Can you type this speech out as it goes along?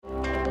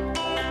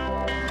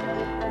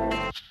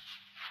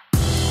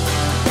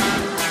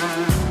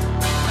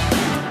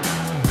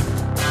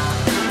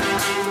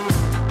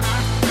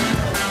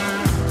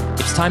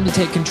Time to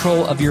take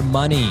control of your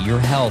money, your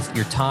health,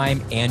 your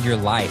time, and your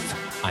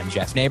life. I'm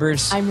Jeff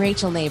Neighbors. I'm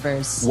Rachel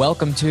Neighbors.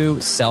 Welcome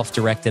to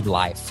Self-Directed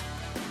Life.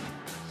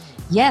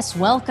 Yes,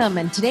 welcome.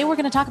 And today we're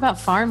going to talk about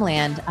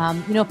farmland.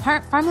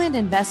 Farmland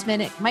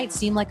investment, it might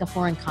seem like a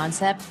foreign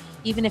concept,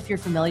 even if you're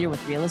familiar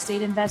with real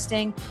estate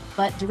investing,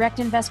 but direct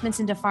investments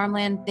into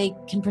farmland, they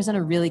can present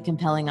a really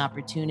compelling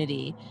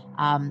opportunity.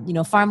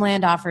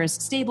 Farmland offers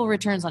stable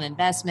returns on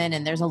investment,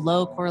 and there's a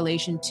low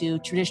correlation to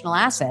traditional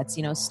assets,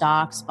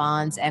 stocks,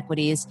 bonds,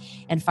 equities,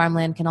 and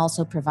farmland can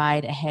also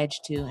provide a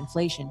hedge to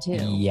inflation too.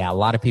 Yeah, a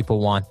lot of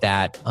people want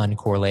that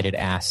uncorrelated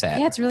asset.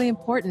 Yeah, it's really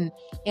important.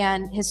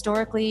 And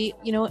historically,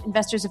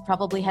 investors have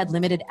probably had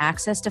limited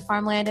access to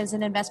farmland as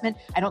an investment.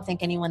 I don't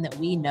think anyone that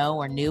we know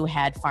or knew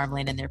had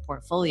farmland in their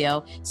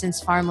portfolio,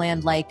 since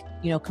farmland, like,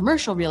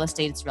 commercial real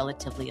estate, is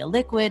relatively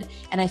illiquid.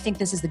 And I think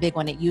this is the big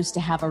one. It used to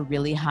have a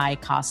really high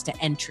cost to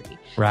entry.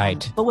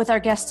 Right. But with our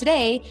guest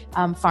today,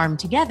 Farm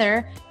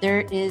Together,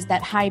 there is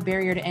that high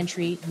barrier to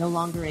entry no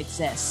longer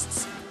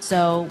exists.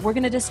 So we're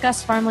going to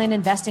discuss farmland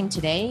investing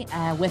today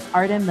with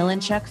Artem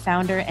Milanchuk,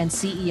 founder and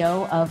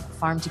CEO of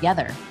Farm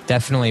Together.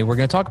 Definitely. We're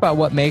going to talk about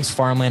what makes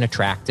farmland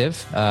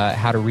attractive,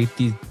 how to reap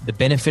the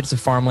benefits of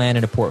farmland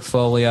in a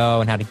portfolio,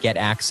 and how to get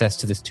access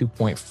to this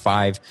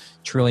 $2.5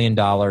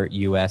 trillion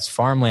U.S.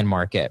 farmland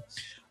market.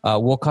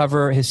 We'll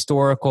cover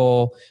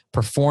historical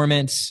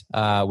performance,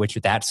 which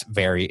that's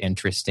very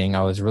interesting.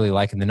 I was really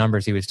liking the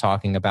numbers he was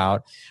talking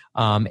about,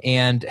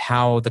 and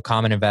how the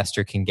common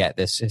investor can get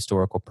this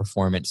historical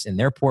performance in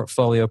their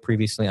portfolio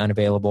previously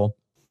unavailable.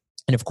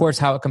 And of course,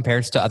 how it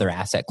compares to other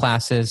asset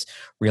classes,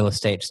 real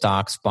estate,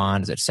 stocks,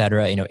 bonds, et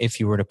cetera. If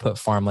you were to put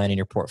farmland in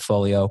your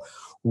portfolio,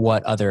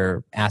 what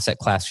other asset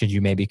class should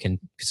you maybe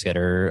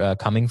consider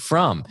coming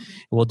from?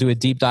 We'll do a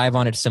deep dive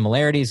on its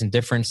similarities and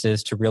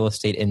differences to real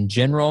estate in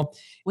general.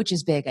 Which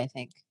is big, I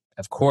think.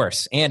 Of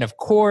course. And of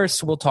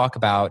course, we'll talk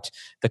about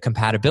the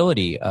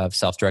compatibility of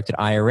self-directed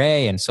IRA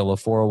and solo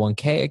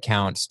 401k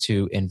accounts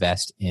to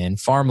invest in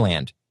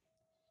farmland.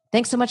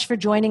 Thanks so much for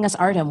joining us,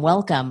 Artem.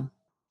 Welcome.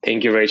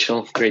 Thank you,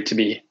 Rachel. Great to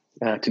be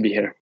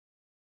here.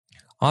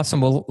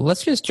 Awesome. Well,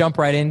 let's just jump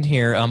right in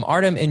here.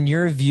 Artem, in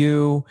your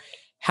view,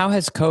 how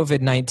has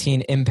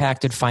COVID-19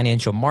 impacted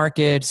financial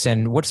markets,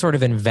 and what sort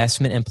of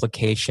investment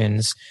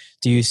implications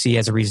do you see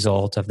as a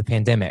result of the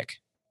pandemic?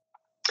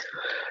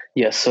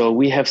 Yeah, so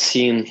we have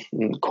seen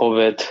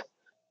COVID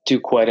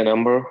do quite a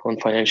number on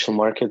financial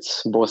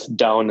markets, both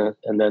down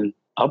and then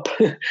up.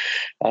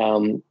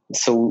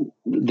 So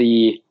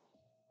the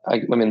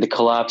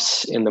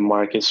collapse in the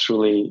markets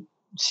really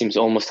seems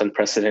almost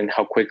unprecedented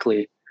how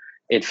quickly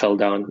it fell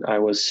down. I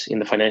was in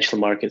the financial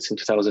markets in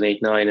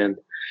 2008-9, and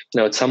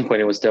at some point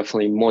it was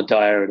definitely more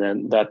dire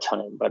than that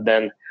time. But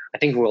then I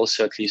think we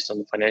also, at least on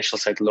the financial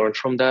side, learned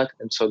from that.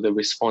 And so the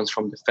response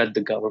from the Fed,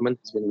 the government,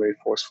 has been very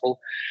forceful.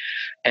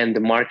 And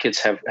the markets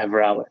have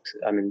rallied.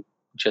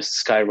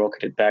 Just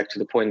skyrocketed back to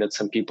the point that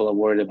some people are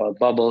worried about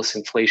bubbles,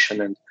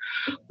 inflation, and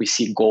we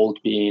see gold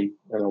being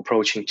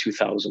approaching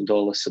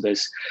 $2,000. So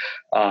there's,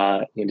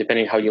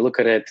 depending how you look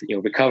at it,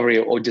 recovery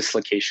or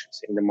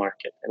dislocations in the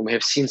market. And we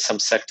have seen some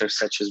sectors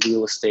such as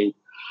real estate,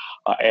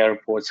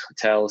 airports,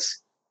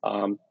 hotels,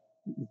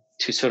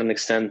 to a certain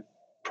extent,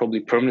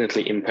 probably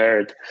permanently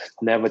impaired,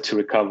 never to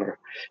recover.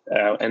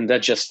 And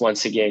that just,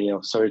 once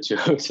again, sorry to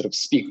sort of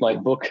speak my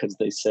book, as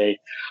they say,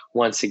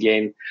 once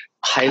again,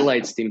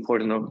 highlights the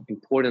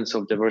importance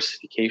of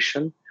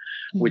diversification,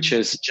 which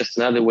is just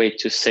another way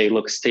to say,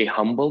 look, stay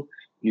humble.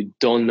 You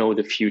don't know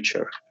the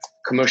future.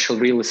 Commercial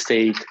real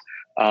estate,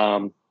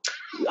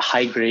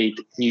 high-grade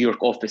New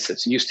York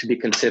offices used to be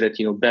considered,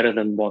 better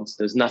than bonds.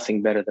 There's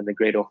nothing better than a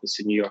great office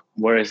in New York.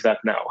 Where is that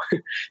now?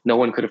 No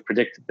one could have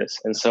predicted this.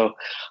 And so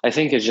I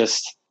think it's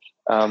just,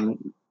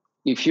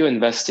 if you're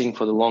investing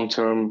for the long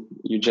term,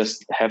 you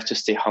just have to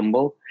stay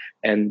humble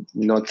and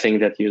not think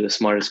that you're the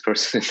smartest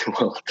person in the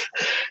world.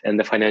 And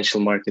the financial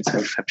markets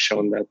have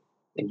shown that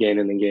again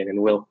and again,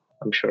 and will,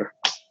 I'm sure,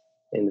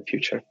 in the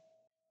future.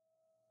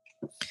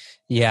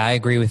 Yeah, I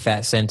agree with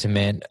that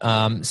sentiment.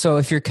 So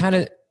if you're kind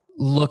of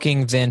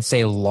looking then,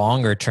 say,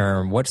 longer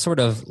term, what sort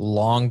of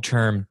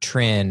long-term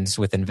trends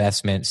with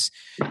investments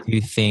do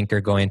you think are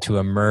going to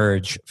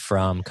emerge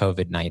from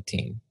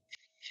COVID-19?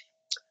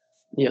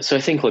 Yeah, so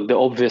I think the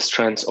obvious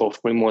trends of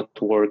remote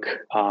work,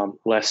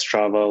 less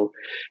travel,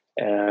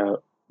 were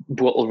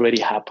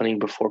already happening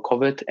before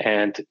COVID,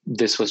 and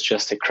this was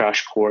just a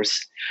crash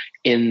course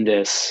in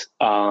this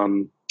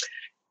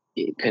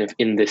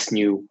in this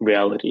new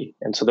reality.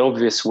 And so the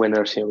obvious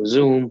winners,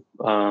 Zoom,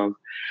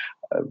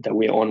 that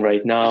we're on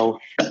right now,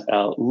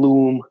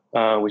 Loom,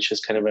 which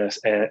is kind of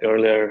an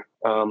earlier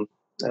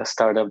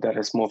startup that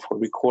is more for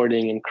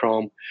recording in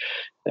Chrome.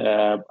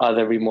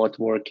 Other remote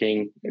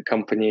working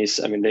companies,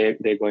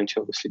 they're going to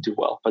obviously do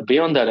well. But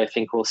beyond that, I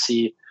think we'll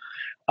see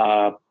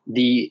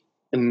the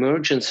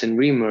emergence and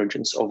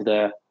reemergence of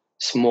the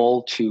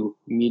small to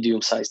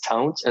medium-sized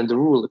towns and the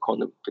rural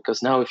economy.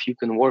 Because now if you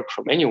can work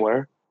from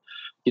anywhere,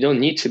 you don't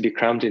need to be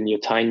crammed in your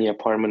tiny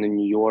apartment in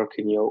New York,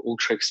 in your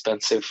ultra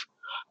expensive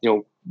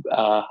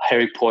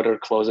Harry Potter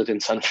closet in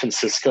San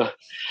Francisco.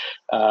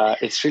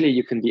 It's really,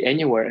 you can be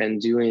anywhere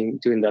and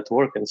doing that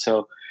work. And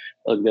so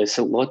there's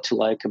a lot to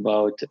like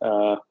about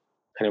kind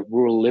of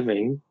rural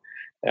living,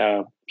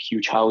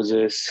 huge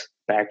houses,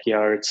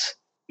 backyards,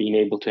 being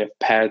able to have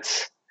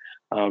pets,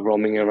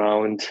 roaming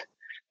around,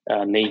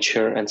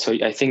 nature. And so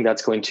I think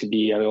that's going to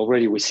be,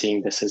 already we're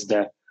seeing this as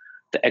the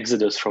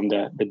exodus from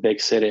the big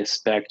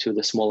cities back to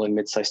the small and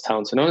mid-sized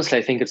towns. And honestly,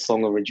 I think it's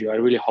long overdue. I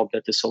really hope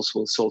that this also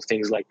will solve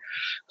things like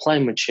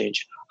climate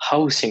change,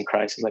 housing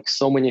crisis, like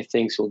so many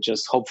things will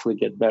just hopefully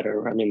get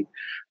better. I'm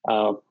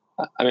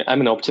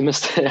an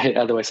optimist.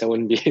 Otherwise I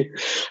wouldn't be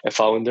a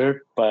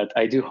founder, but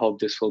I do hope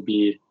there'll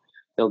be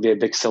a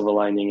big silver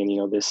lining,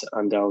 and this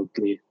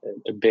undoubtedly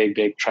a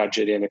big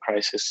tragedy and a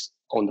crisis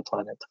on the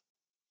planet.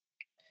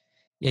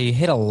 Yeah, you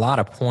hit a lot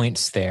of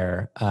points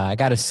there. I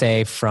got to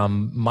say,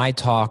 from my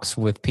talks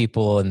with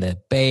people in the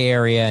Bay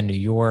Area and New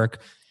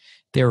York,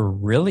 there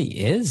really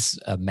is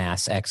a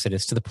mass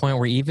exodus to the point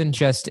where even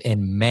just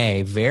in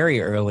May,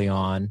 very early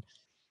on,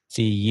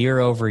 the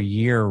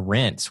year-over-year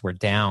rents were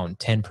down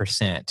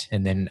 10%.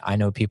 And then I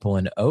know people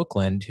in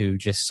Oakland who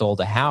just sold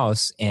a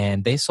house,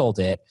 and they sold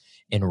it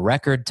in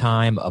record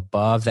time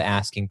above the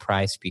asking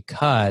price,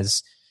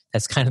 because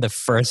that's kind of the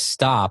first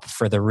stop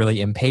for the really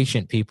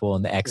impatient people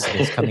in the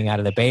exodus coming out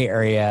of the Bay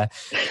Area.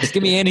 Just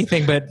give me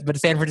anything but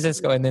San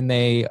Francisco. And then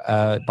they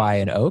buy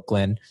in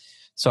Oakland.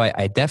 So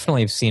I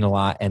definitely have seen a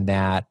lot in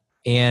that.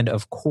 And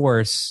of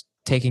course,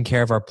 taking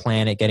care of our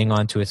planet, getting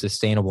onto a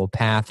sustainable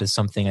path is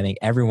something I think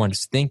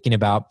everyone's thinking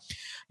about.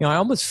 I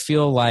almost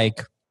feel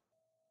like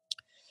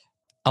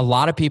a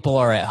lot of people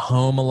are at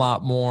home a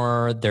lot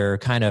more. They're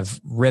kind of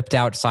ripped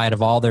outside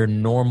of all their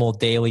normal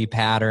daily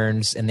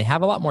patterns, and they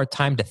have a lot more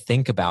time to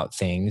think about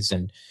things.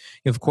 And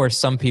of course,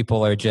 some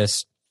people are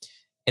just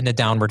in the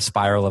downward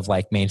spiral of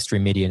like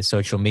mainstream media and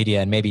social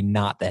media, and maybe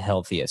not the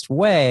healthiest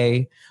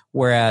way.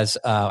 Whereas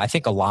I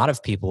think a lot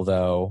of people,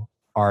 though,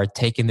 are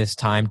taking this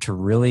time to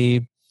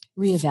really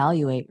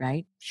reevaluate,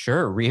 right?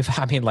 Sure.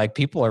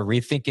 People are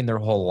rethinking their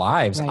whole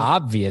lives. Right.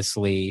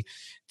 Obviously,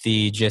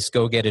 the just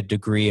go get a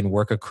degree and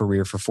work a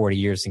career for 40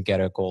 years and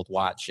get a gold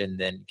watch and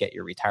then get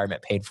your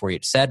retirement paid for you,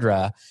 et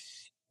cetera,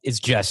 is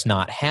just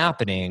not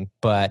happening.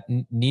 But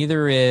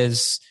neither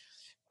is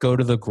go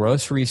to the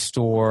grocery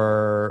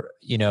store,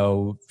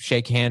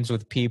 shake hands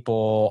with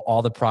people,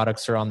 all the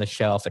products are on the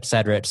shelf, et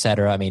cetera, et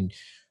cetera.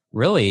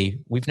 Really,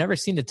 we've never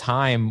seen a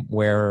time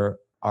where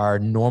our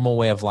normal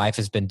way of life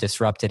has been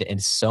disrupted in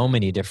so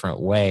many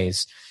different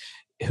ways.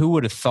 Who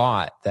would have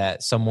thought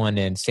that someone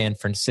in San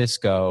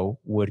Francisco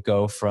would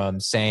go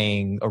from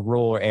saying a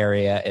rural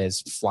area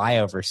is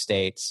flyover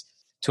states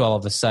to all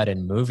of a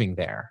sudden moving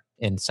there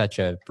in such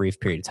a brief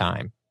period of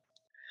time?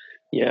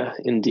 Yeah,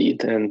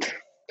 indeed. And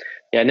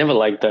I never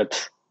liked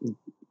that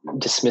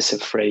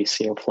dismissive phrase,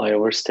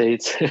 flyover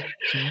states.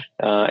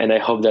 And I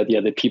hope that,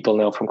 the people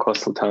now from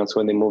coastal towns,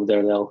 when they move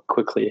there, they'll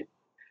quickly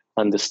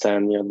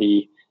understand,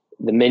 the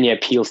many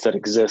appeals that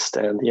exist.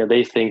 And,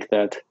 they think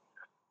that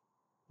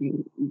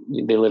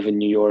they live in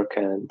New York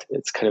and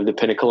it's kind of the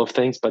pinnacle of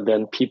things. But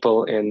then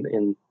people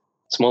in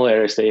small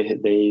areas,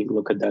 they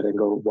look at that and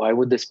go, why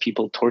would these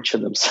people torture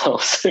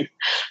themselves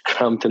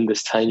cramped in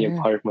these tiny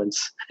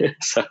apartments?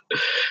 So,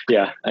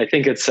 yeah, I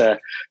think it's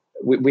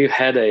we've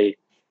had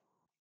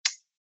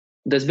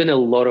there's been a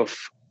lot of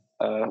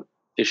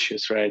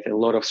issues, right? A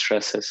lot of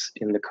stresses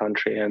in the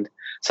country. And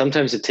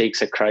sometimes it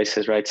takes a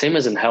crisis, right? Same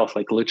as in health,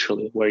 like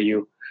literally where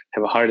you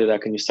have a heart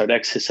attack and you start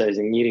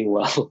exercising, eating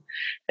well,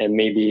 and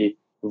maybe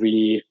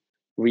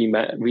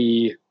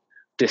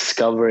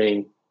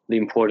rediscovering the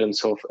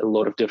importance of a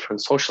lot of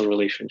different social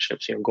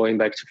relationships, going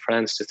back to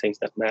friends, to things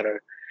that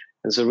matter.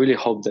 And so really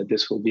hope that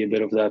this will be a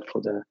bit of that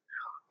for the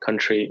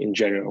country in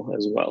general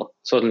as well.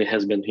 Certainly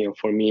has been here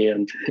for me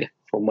and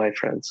for my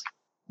friends.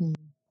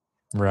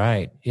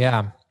 Right.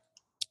 Yeah.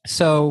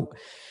 So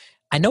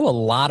I know a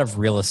lot of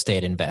real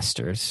estate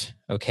investors,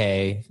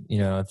 okay,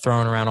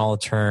 throwing around all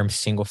the terms,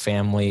 single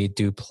family,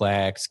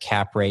 duplex,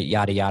 cap rate,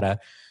 yada, yada.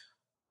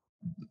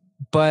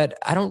 But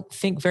I don't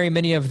think very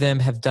many of them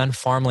have done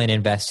farmland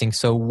investing.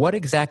 So what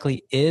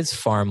exactly is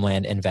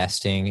farmland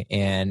investing,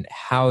 and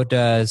how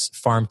does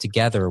Farm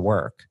Together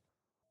work?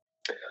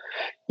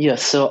 Yeah,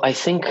 so I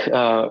think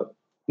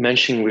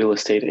mentioning real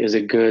estate is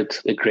a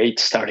great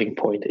starting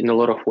point. In a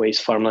lot of ways,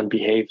 farmland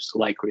behaves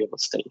like real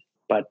estate,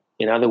 but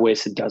in other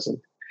ways it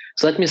doesn't.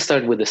 So let me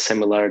start with the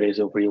similarities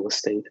of real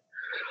estate.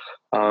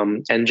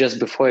 And just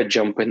before I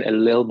jump in, a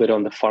little bit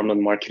on the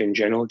farmland market in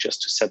general,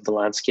 just to set the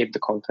landscape, the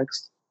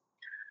context.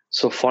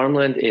 So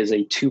farmland is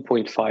a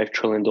 $2.5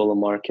 trillion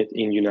market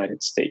in the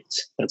United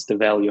States. That's the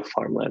value of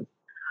farmland.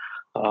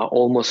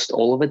 Almost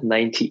all of it,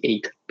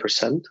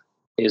 98%,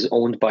 is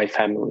owned by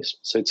families.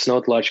 So it's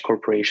not large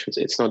corporations.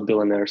 It's not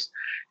billionaires.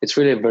 It's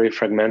really a very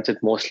fragmented,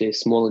 mostly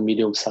small and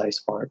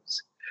medium-sized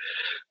farms.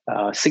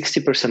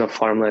 60% of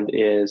farmland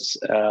is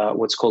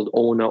what's called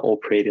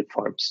owner-operated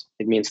farms.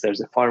 It means there's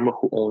a farmer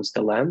who owns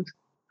the land,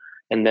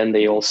 and then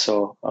they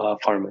also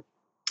farm it.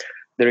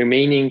 The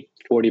remaining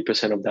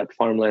 40% of that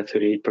farmland,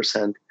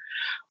 38%,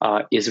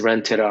 is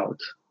rented out.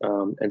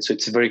 And so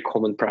it's a very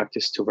common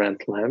practice to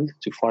rent land,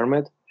 to farm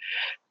it.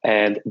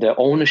 And the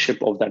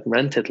ownership of that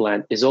rented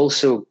land is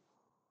also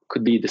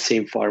could be the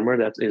same farmer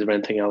that is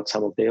renting out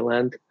some of their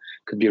land,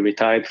 could be a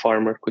retired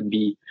farmer, could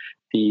be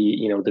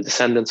the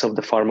descendants of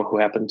the farmer who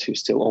happen to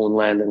still own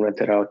land and rent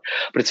it out.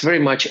 But it's very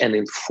much an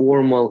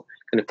informal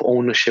kind of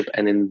ownership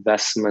and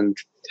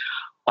investment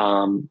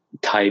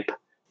type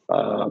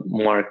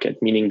market,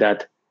 meaning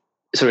that,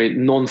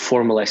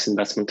 non-formalized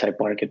investment type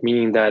market,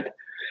 meaning that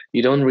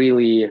you don't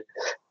really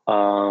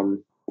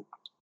go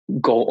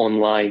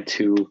online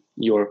to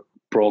your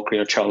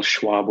broker, Charles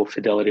Schwab or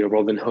Fidelity or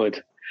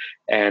Robinhood,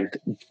 and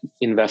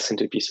invest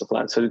into a piece of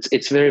land. So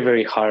it's very,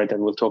 very hard,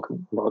 and we'll talk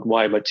about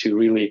why, but to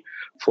really,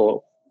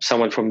 for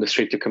someone from the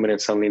street to come in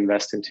and suddenly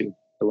invest into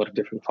a lot of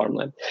different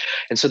farmland.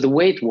 And so the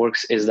way it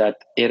works is that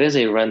it is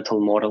a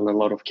rental model in a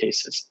lot of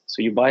cases.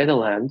 So you buy the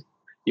land,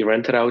 you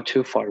rent it out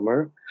to a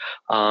farmer,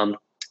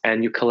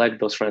 and you collect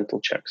those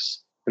rental checks.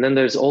 And then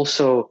there's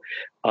also,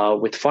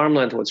 with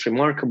farmland, what's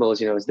remarkable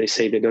is, as they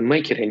say, they don't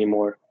make it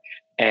anymore.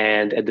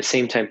 And at the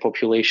same time,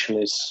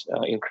 population is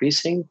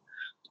increasing,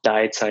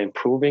 diets are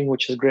improving,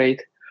 which is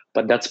great,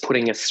 but that's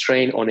putting a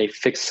strain on a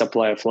fixed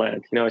supply of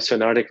land. I saw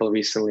an article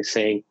recently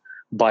saying,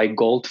 buy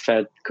gold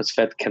Fed because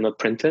Fed cannot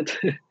print it.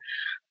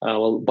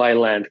 Well, buy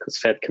land because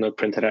Fed cannot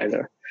print it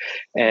either.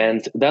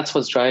 And that's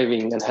what's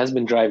driving and has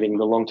been driving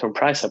the long-term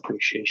price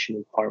appreciation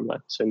in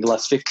farmland. So in the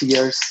last 50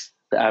 years,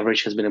 the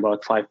average has been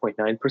about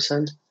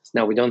 5.9%.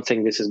 Now, we don't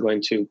think this is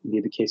going to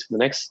be the case for the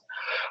next,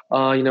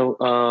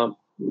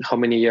 how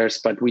many years,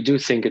 but we do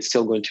think it's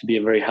still going to be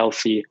a very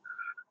healthy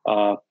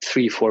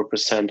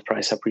 3-4%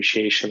 price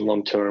appreciation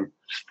long term,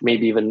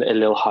 maybe even a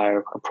little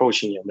higher,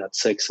 approaching that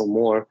 6 or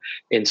more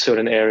in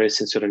certain areas,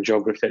 in certain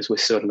geographies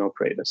with certain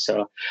operators.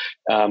 So,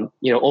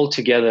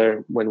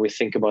 altogether, when we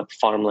think about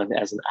farmland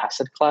as an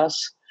asset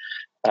class,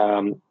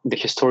 the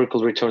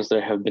historical returns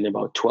there have been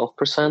about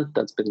 12%.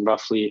 That's been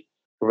roughly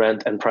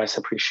rent and price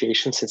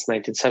appreciation since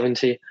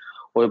 1970,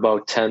 or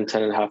about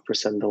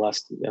 10.5% the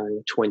last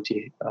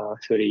 20,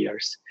 30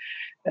 years.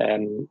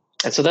 And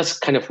so that's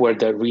kind of where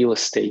the real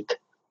estate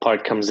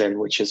part comes in,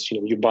 which is,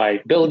 you buy a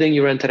building,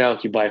 you rent it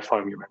out, you buy a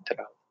farm, you rent it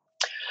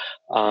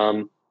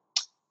out.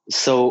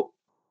 So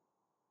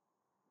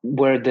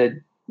where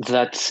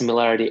that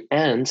similarity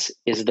ends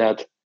is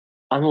that,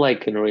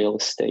 unlike in real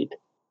estate,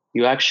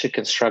 you actually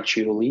construct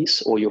your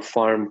lease or your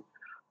farm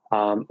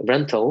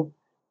rental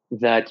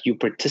that you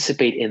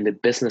participate in the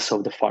business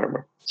of the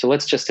farmer. So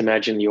let's just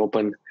imagine you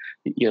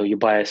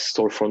buy a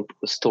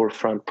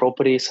storefront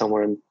property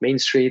somewhere on Main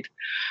Street,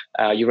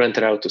 you rent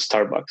it out to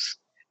Starbucks.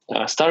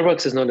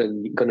 Starbucks is not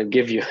going to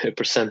give you a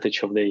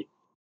percentage of the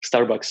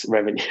Starbucks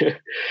revenue.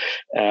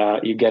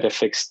 You get a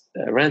fixed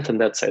rent and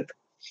that's it.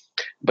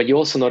 But you're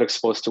also not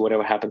exposed to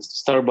whatever happens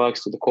to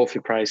Starbucks, to the coffee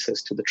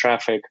prices, to the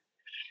traffic.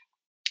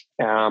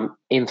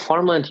 In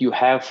farmland, you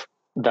have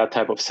that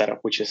type of setup,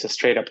 which is a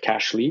straight up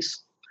cash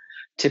lease.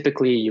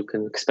 Typically, you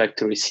can expect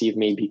to receive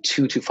maybe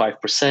 2 to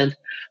 5%,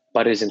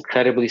 but it's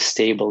incredibly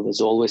stable. There's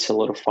always a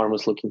lot of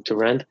farmers looking to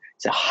rent.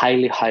 It's a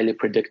highly, highly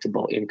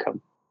predictable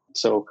income.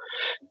 So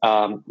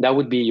that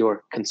would be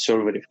your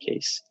conservative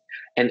case.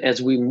 And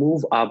as we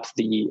move up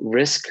the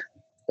risk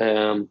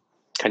kind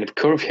of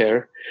curve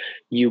here,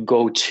 you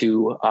go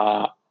to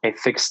a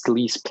fixed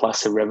lease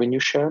plus a revenue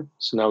share.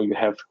 So now you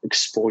have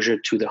exposure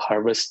to the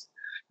harvest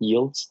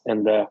yields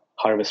and the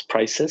harvest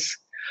prices,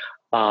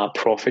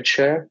 profit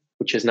share,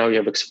 which is now you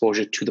have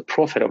exposure to the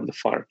profit of the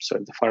farm. So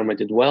if the farmer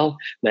did well,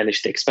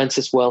 managed the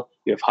expenses well,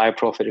 you have higher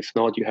profit. If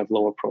not, you have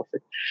lower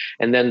profit.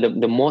 And then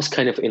the most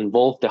kind of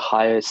involved, the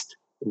highest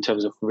in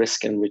terms of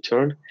risk and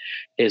return,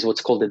 is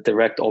what's called a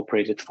direct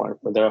operated farm,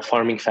 where there are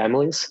farming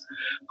families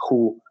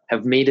who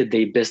have made it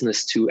their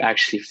business to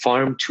actually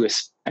farm to a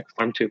spec,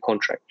 farm to a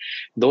contract.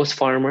 Those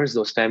farmers,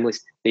 those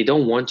families, they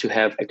don't want to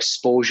have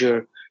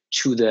exposure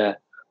to the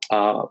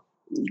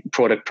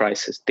product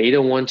prices. They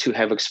don't want to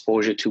have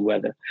exposure to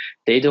weather.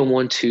 They don't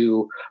want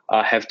to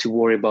have to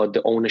worry about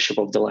the ownership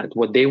of the land.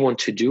 What they want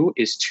to do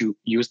is to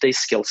use their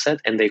skill set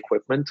and the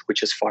equipment,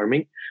 which is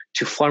farming,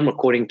 to farm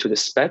according to the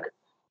spec,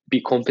 be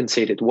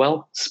compensated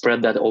well,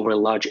 spread that over a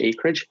large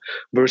acreage,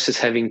 versus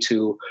having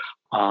to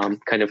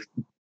kind of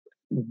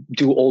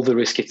do all the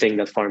risky thing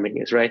that farming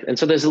is, right? And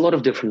so there's a lot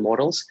of different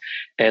models,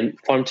 and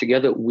Farm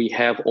Together, we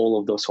have all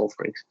of those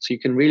offerings. So you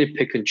can really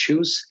pick and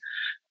choose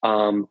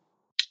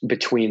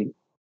between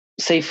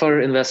safer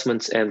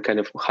investments and kind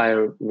of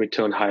higher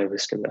return, higher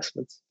risk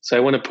investments. So I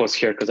want to pause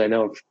here because I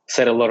know I've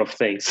said a lot of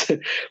things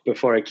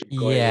before I keep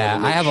going. Yeah,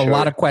 I have a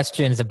lot of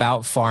questions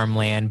about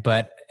farmland,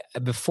 but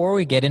before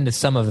we get into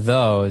some of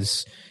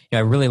those, I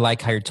really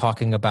like how you're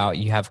talking about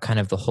you have kind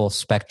of the whole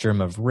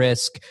spectrum of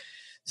risk.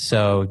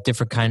 So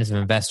different kinds of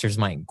investors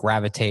might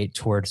gravitate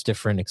towards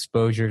different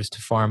exposures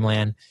to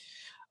farmland.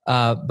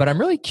 But I'm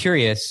really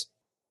curious,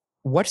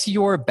 what's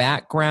your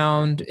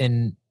background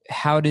and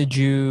how did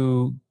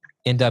you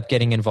end up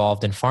getting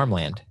involved in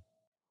farmland?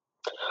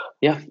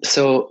 Yeah,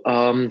 so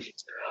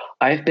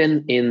I've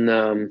been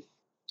in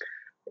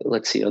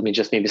let's see, let me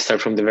just maybe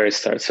start from the very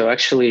start. So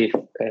actually,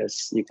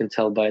 as you can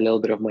tell by a little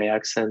bit of my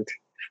accent,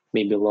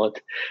 maybe a lot,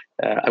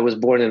 I was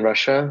born in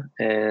Russia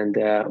and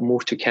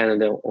moved to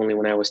Canada only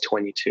when I was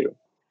 22.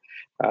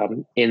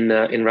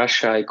 In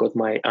Russia, I got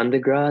my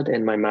undergrad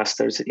and my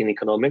master's in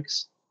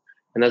economics.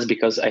 And that's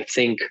because I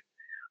think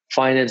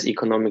finance,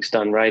 economics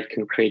done right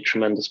can create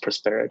tremendous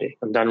prosperity,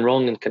 and done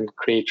wrong and can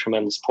create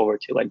tremendous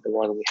poverty, like the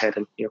one we had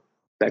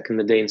back in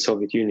the day in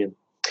Soviet Union.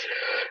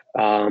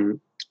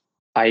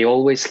 I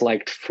always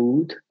liked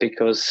food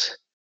because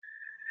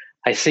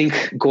I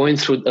think going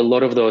through a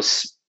lot of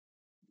those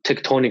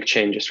tectonic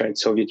changes, right?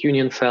 Soviet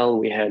Union fell.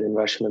 We had in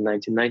Russia the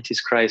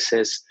 1990s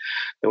crisis.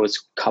 There was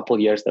a couple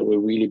of years that were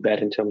really bad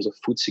in terms of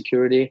food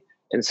security.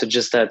 And so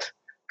just that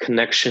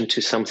connection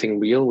to something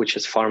real, which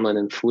is farmland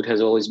and food,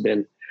 has always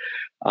been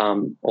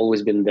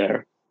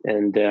there.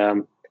 And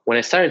when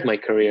I started my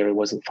career, it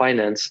was in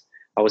finance.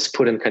 I was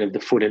put in kind of the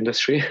food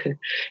industry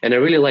and I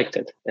really liked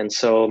it. And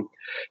so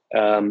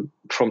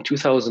from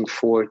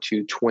 2004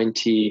 to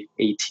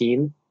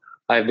 2018,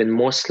 I've been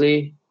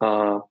mostly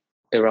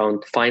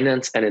around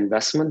finance and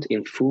investment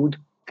in food,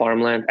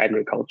 farmland,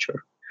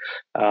 agriculture.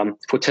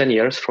 For 10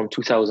 years, from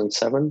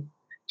 2007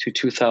 to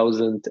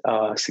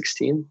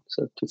 2016,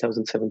 so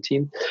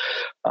 2017,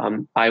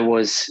 I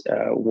was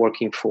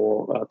working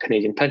for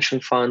Canadian pension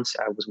funds.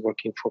 I was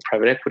working for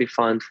private equity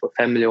fund, for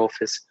family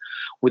office,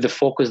 with the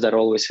focus that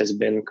always has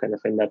been kind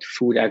of in that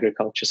food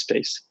agriculture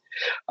space.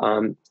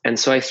 And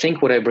so I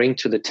think what I bring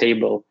to the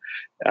table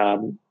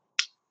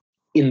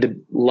in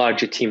the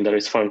larger team that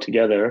is Farm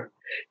Together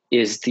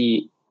is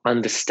the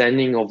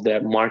understanding of the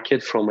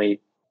market from a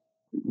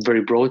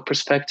very broad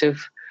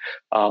perspective,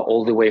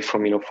 all the way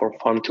from from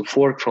farm to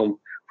fork, from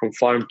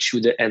farm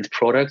to the end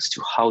products,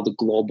 to how the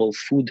global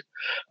food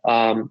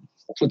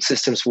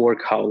systems work,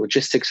 how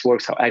logistics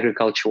works, how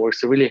agriculture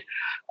works. So really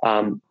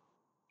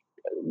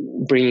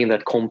bringing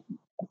that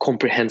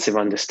comprehensive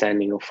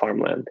understanding of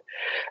farmland.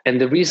 And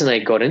the reason I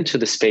got into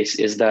the space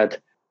is that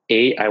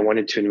I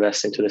wanted to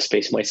invest into the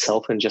space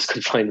myself and just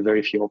could find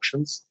very few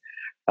options.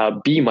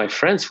 B, my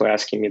friends were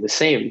asking me the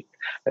same,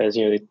 as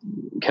they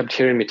kept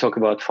hearing me talk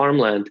about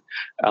farmland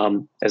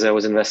as I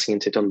was investing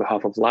into it on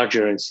behalf of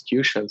larger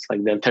institutions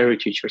like the Ontario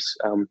Teachers,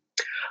 sorry,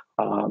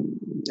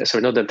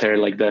 not the Ontario,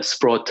 like the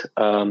Sprott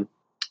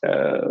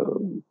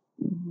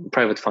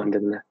private fund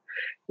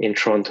in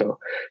Toronto.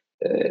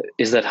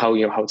 Is that how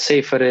how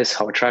safe it is,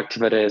 how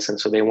attractive it is, and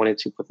so they wanted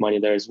to put money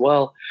there as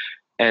well.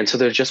 And so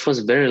there just was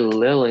very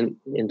little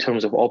in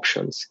terms of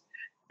options.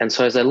 And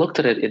so as I looked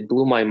at it, it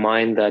blew my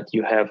mind that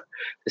you have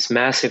this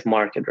massive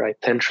market, right?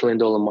 $10 trillion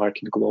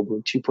market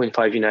globally,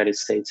 2.5 United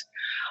States.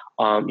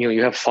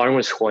 You have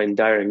farmers who are in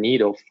dire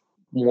need of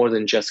more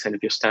than just kind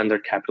of your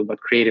standard capital, but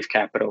creative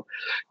capital.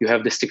 You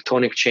have this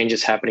tectonic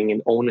changes happening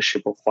in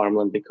ownership of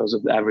farmland because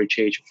of the average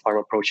age of farm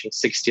approaching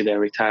 60,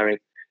 they're retiring,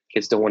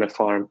 kids don't want to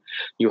farm.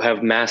 You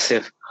have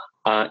massive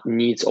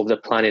needs of the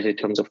planet in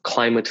terms of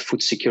climate,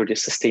 food security,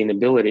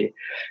 sustainability.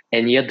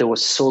 And yet there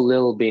was so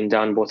little being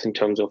done, both in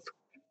terms of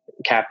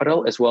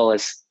capital as well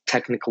as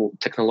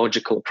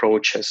technological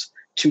approaches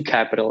to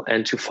capital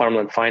and to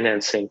farmland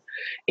financing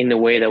in a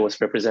way that was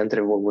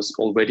representative of what was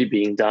already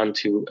being done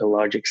to a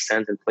large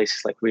extent in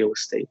places like real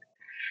estate.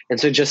 And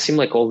so it just seemed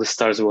like all the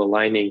stars were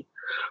aligning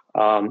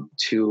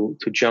to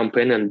jump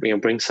in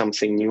and bring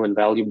something new and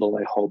valuable,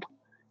 I hope,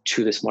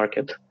 to this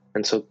market.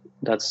 And so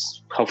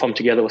that's how Farm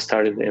Together was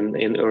started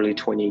in early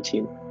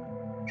 2018.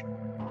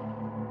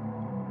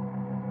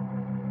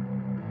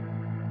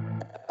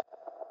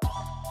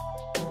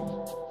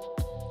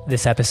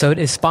 This episode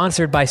is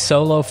sponsored by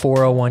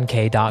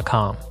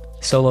Solo401k.com.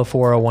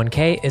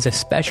 Solo401k is a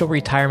special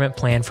retirement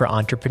plan for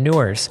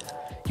entrepreneurs.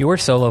 Your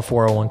Solo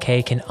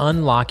 401k can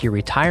unlock your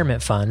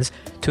retirement funds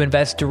to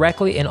invest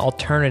directly in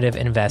alternative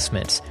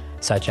investments,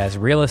 such as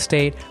real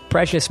estate,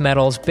 precious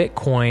metals,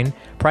 Bitcoin,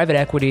 private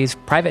equities,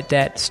 private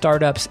debt,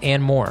 startups,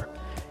 and more.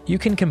 You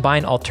can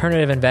combine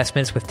alternative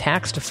investments with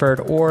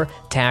tax-deferred or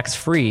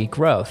tax-free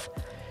growth.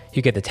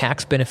 You get the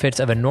tax benefits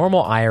of a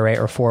normal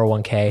IRA or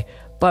 401k,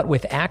 but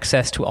with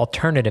access to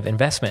alternative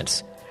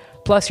investments.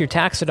 Plus, your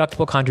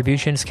tax-deductible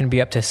contributions can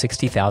be up to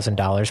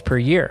 $60,000 per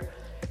year.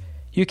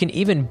 You can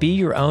even be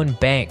your own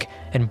bank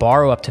and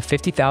borrow up to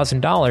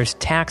 $50,000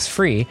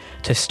 tax-free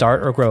to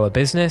start or grow a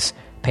business,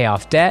 pay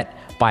off debt,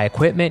 buy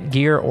equipment,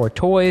 gear, or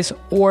toys,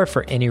 or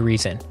for any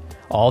reason.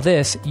 All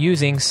this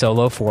using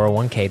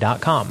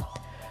Solo401k.com.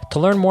 To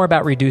learn more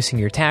about reducing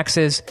your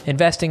taxes,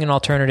 investing in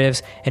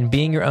alternatives, and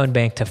being your own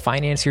bank to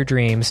finance your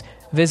dreams,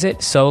 visit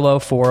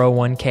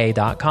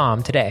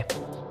Solo401k.com today.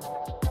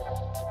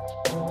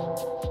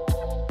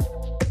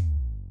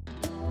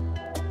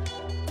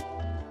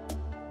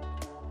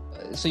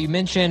 So you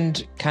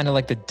mentioned kind of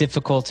like the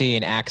difficulty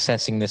in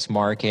accessing this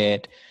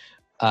market.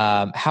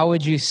 How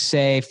would you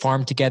say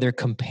Farm Together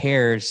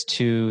compares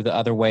to the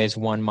other ways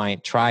one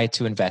might try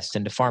to invest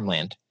into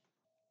farmland?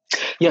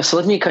 Yeah, so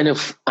let me kind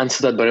of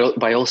answer that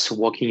by also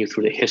walking you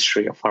through the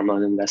history of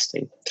farmland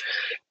investing.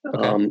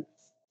 Okay.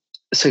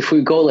 So if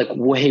we go like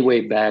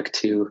way back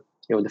to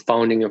the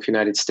founding of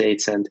United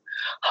States and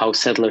how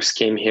settlers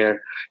came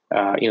here.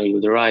 You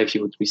would arrive,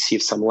 you would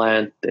receive some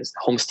land. There's the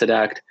Homestead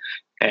Act.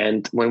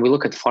 And when we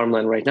look at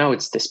farmland right now,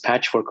 it's this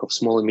patchwork of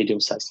small and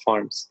medium-sized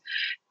farms.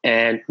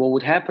 And what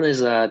would happen is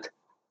that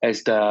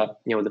as the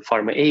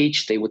farmer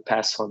aged, they would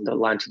pass on the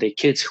land to their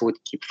kids who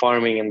would keep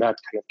farming, and that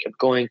kind of kept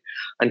going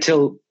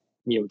until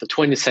the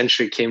 20th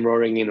century came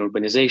roaring in,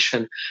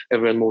 urbanization,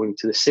 everyone moving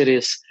to the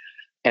cities.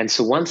 And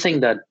so one thing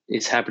that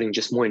is happening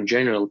just more in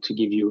general, to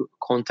give you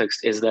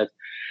context, is that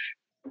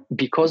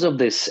because of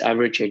this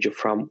average age of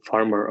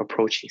farmer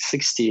approaching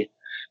 60,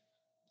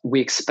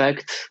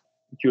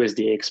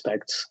 USDA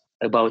expects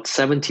about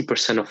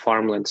 70% of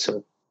farmland,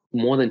 so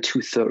more than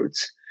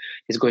 2/3,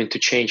 is going to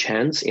change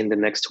hands in the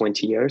next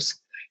 20 years.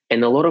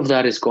 And a lot of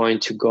that is going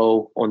to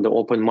go on the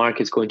open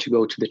market, it's going to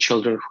go to the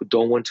children who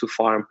don't want to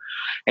farm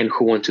and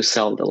who want to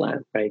sell the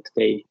land, right?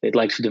 They'd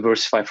like to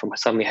diversify from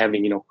suddenly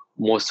having,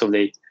 most of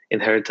the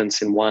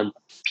inheritance in one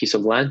piece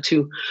of land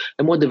to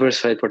a more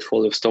diversified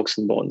portfolio of stocks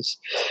and bonds.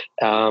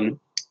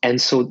 And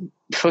so,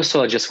 first of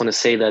all, I just want to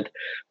say that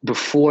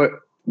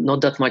before,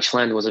 not that much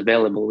land was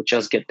available, it would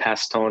just get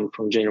passed on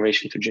from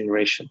generation to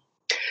generation.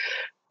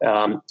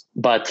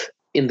 But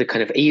in the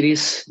kind of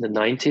 80s, the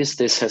 90s,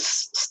 this has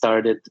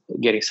started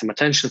getting some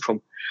attention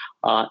from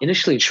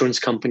initially insurance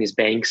companies,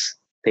 banks.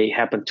 They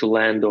happened to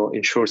land or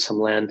insure some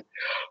land.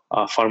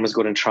 Farmers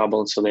got in trouble,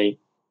 and so they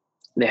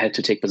had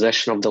to take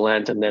possession of the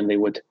land, and then they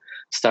would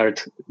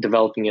start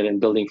developing it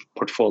and building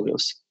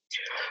portfolios.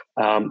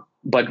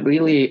 But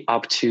really,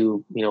 up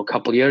to a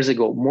couple of years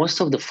ago,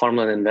 most of the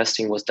farmland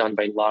investing was done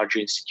by larger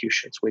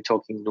institutions. We're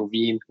talking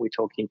Nuveen, we're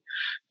talking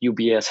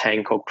UBS,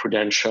 Hancock,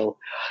 Prudential,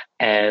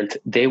 and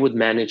they would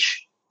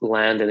manage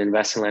land and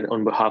invest in land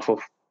on behalf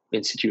of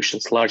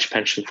institutions, large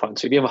pension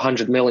funds. So if you have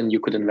 100 million, you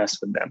could invest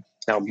with them.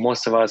 Now,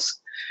 most of us,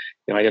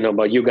 I don't know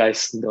about you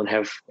guys, don't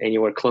have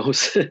anywhere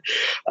close.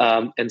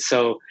 And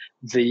so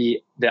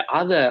the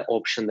other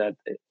option that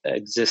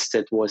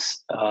existed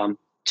was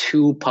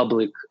two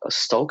public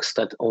stocks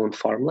that own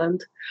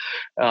farmland.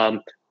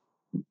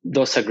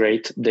 Those are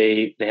great.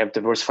 They have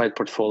diversified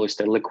portfolios.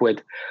 They're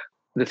liquid.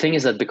 The thing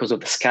is that because of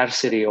the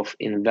scarcity of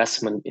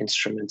investment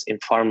instruments in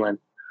farmland,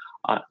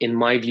 in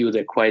my view,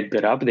 they're quite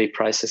bid up. Their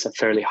prices are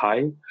fairly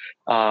high.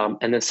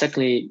 And then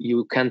secondly,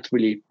 you can't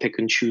really pick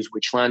and choose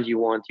which land you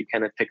want. You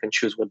cannot pick and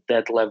choose what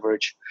debt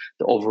leverage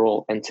the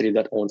overall entity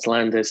that owns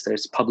land is.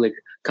 There's public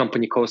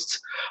company costs.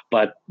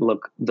 But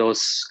look,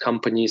 those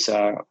companies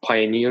are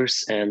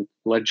pioneers and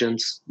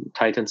legends,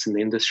 titans in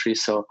the industry.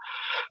 So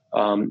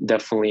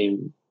definitely,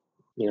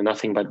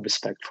 nothing but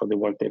respect for the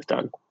work they've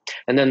done.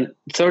 And then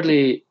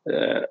thirdly,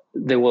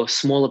 there were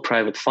smaller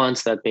private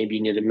funds that maybe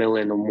you need $1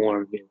 million or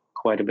more,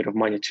 quite a bit of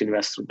money to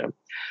invest with them.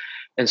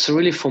 And so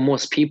really for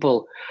most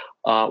people,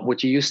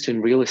 what you used to in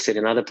real estate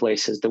and other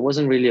places, there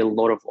wasn't really a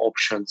lot of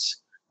options,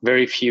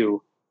 very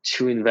few,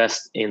 to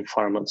invest in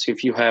farmland. So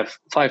if you have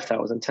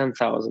 5,000,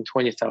 10,000,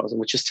 20,000,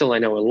 which is still, I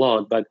know, a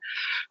lot, but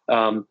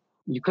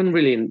you couldn't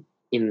really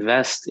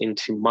invest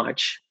into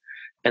much.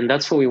 And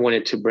that's what we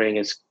wanted to bring,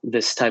 is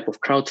this type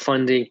of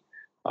crowdfunding.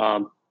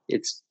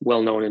 It's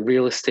well known in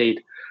real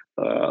estate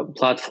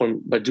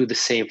platform, but do the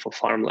same for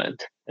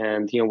farmland.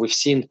 And, we've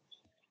seen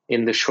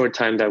in the short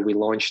time that we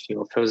launched,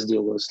 first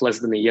deal was less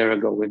than a year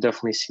ago. We've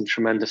definitely seen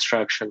tremendous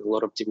traction, a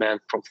lot of demand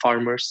from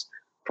farmers,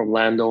 from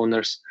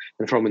landowners,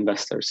 and from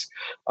investors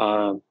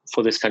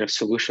for this kind of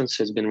solution.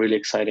 So it's been really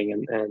exciting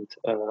and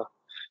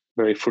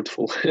very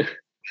fruitful.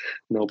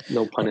 No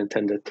pun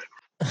intended.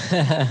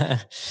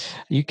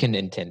 You can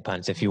intend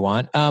puns if you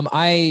want.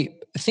 I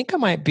think I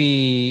might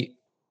be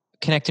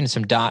connecting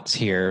some dots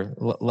here.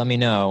 Let me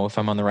know if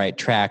I'm on the right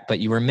track. But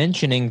you were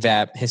mentioning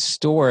that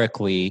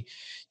historically,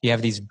 you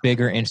have these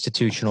bigger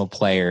institutional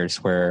players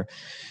where,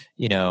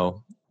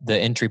 the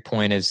entry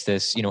point is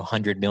this,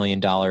 $100 million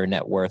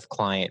net worth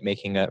client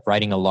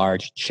writing a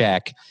large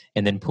check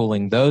and then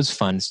pooling those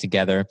funds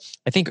together.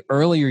 I think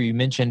earlier you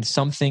mentioned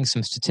some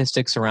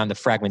statistics around the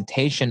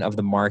fragmentation of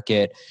the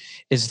market.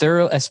 Is there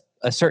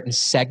a certain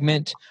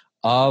segment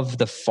of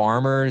the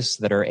farmers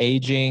that are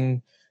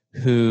aging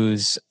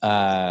whose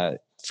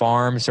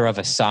farms are of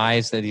a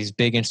size that these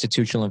big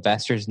institutional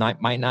investors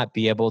might not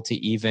be able to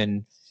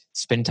even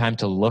spend time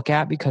to look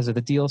at because of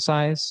the deal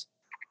size?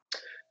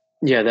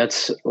 Yeah,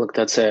 that's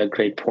a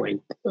great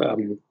point.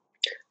 When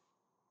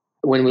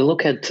we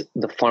look at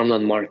the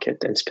farmland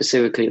market, and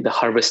specifically the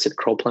harvested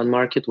cropland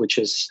market, which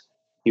is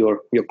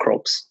your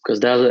crops, because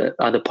the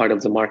other part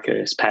of the market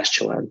is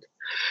pasture land,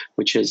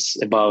 which is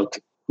about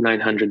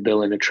 900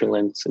 billion, $1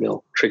 trillion. It's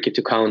tricky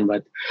to count,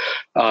 but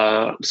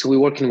so we're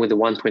working with a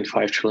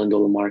 $1.5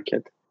 trillion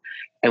market.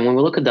 And when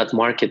we look at that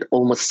market,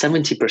 almost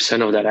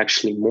 70% of that,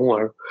 actually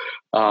more,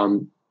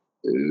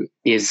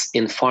 is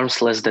in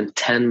farms less than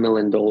 $10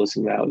 million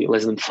in value,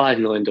 less than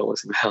 $5 million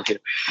in value.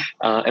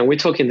 And we're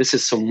talking, this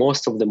is so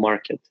most of the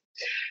market.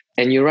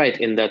 And you're right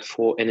in that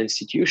for an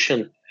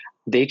institution,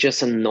 they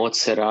just are not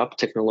set up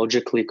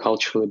technologically,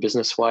 culturally,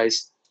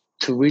 business-wise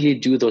to really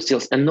do those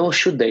deals. And nor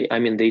should they. I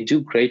mean, they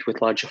do great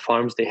with larger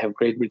farms. They have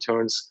great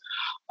returns.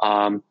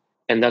 And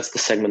that's the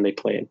segment they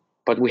play in.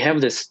 But we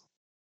have this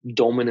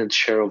dominant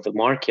share of the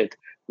market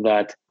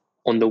that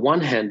on the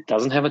one hand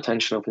doesn't have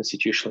attention of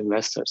institutional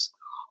investors.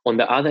 On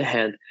the other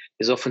hand,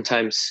 is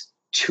oftentimes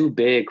too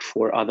big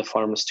for other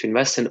farmers to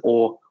invest in,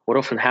 or what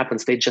often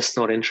happens, they're just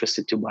not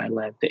interested to buy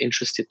land, they're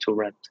interested to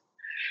rent.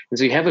 And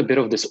so you have a bit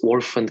of this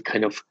orphaned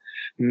kind of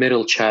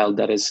middle child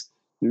that is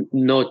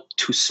not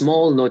too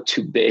small, not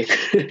too big,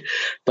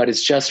 but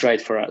it's just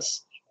right for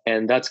us.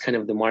 And that's kind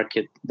of the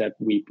market that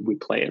we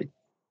play in.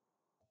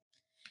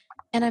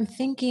 And I'm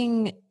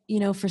thinking,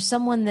 for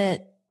someone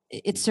that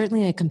it's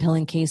certainly a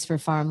compelling case for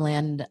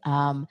farmland,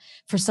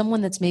 for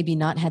someone that's maybe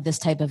not had this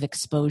type of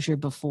exposure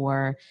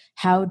before,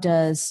 how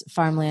does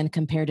farmland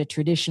compare to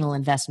traditional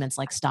investments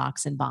like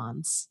stocks and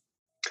bonds?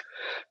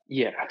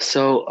 Yeah.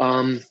 So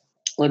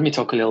let me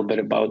talk a little bit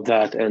about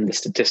that and the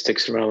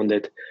statistics around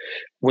it.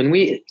 When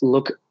we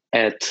look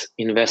at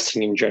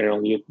investing in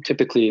general, you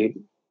typically,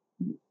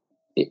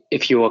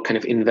 if you are kind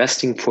of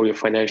investing for your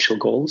financial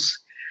goals,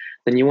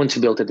 then you want to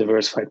build a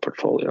diversified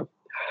portfolio.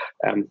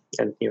 And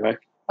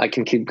I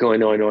can keep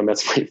going on and on.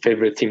 That's my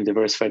favorite theme,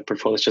 diversified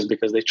portfolios, just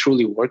because they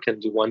truly work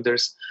and do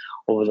wonders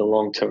over the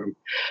long term.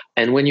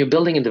 And when you're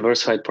building a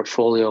diversified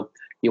portfolio,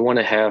 you want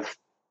to have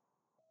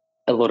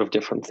a lot of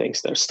different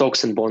things. There's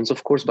stocks and bonds,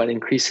 of course, but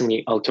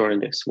increasingly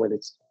alternatives, whether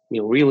it's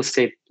real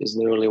estate is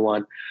the early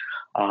one,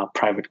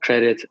 private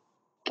credit,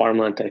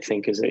 farmland, I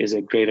think, is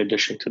a great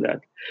addition to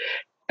that.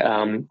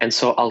 And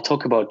so I'll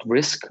talk about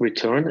risk,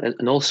 return,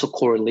 and also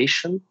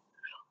correlation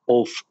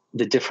of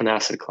the different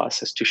asset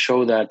classes to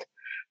show that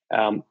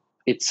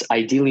it's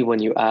ideally when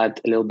you add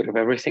a little bit of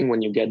everything,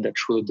 when you get that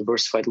truly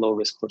diversified low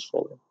risk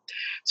portfolio.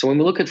 So when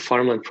we look at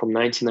farmland from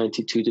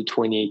 1992 to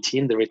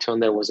 2018, the return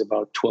there was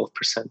about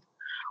 12%,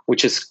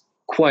 which is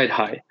quite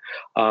high.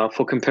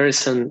 For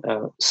comparison,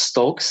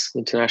 stocks,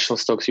 international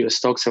stocks, US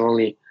stocks have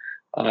only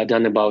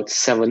done about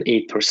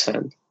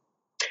 7-8%.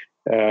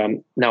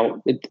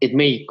 Now, it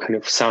may kind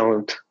of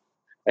sound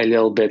a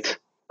little bit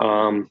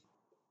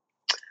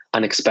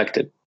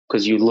unexpected,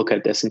 because you look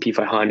at the S&P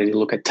 500, you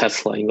look at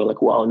Tesla, and you go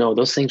like, wow, no,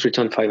 those things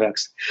return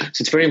 5x. So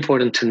it's very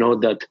important to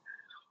note that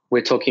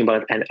we're talking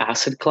about an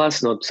asset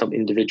class, not some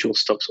individual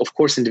stocks. Of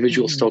course,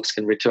 individual stocks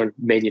can return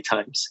many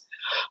times,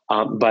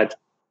 but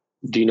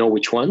do you know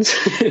which ones?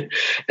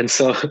 And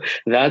so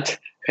that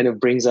kind of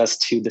brings us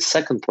to the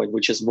second point,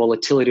 which is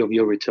volatility of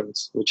your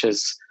returns, which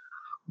is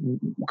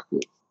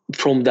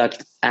from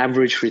that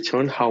average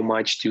return, how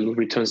much do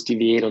returns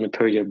deviate on a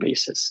per year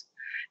basis?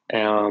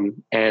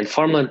 And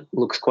farmland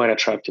looks quite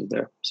attractive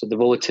there. So the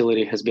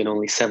volatility has been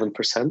only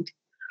 7%,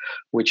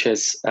 which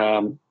is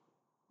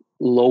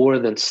lower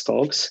than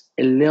stocks,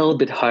 a little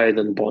bit higher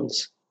than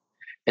bonds.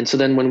 And so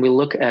then when we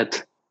look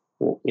at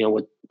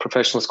what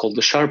professionals call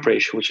the Sharpe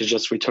ratio, which is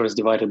just returns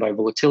divided by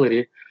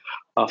volatility,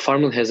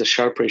 farmland has a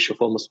Sharpe ratio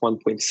of almost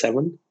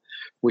 1.7,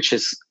 which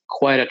is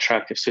quite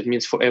attractive. So it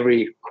means for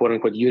every quote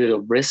unquote unit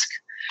of risk,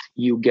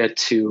 you get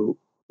to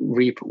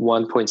reap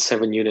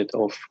 1.7 unit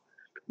of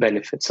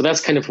benefit. So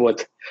that's kind of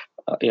what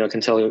I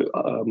can tell you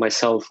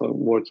myself,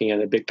 working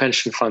at a big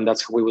pension fund.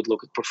 That's how we would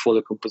look at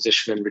portfolio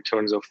composition and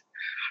returns of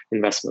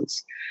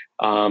investments.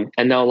 And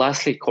now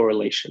lastly,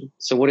 correlation.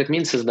 So what it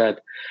means is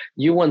that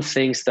you want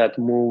things that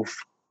move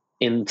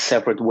in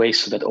separate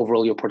ways so that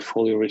overall your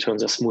portfolio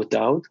returns are smoothed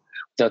out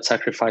without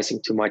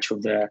sacrificing too much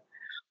of the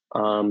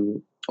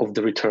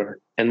return.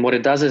 And what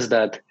it does is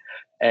that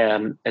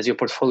as your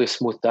portfolio is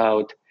smoothed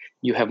out,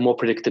 you have more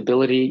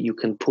predictability. You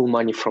can pull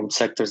money from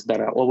sectors that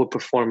are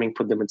overperforming,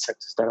 put them in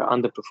sectors that are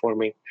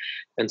underperforming.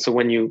 And so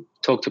when you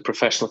talk to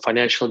professional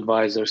financial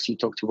advisors, you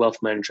talk to wealth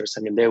managers,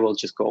 they will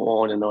just go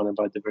on and on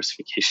about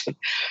diversification.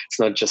 It's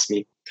not just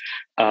me.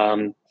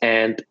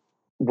 And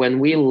when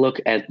we look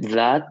at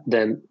that,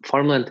 then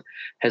farmland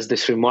has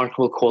this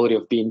remarkable quality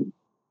of being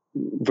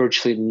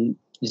virtually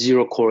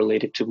zero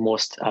correlated to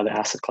most other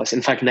asset classes.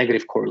 In fact,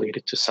 negative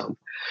correlated to some.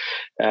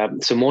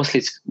 So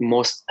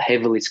most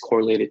heavily it's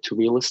correlated to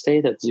real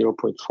estate at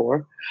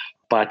 0.4,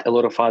 but a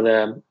lot of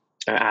other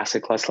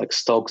asset classes like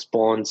stocks,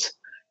 bonds,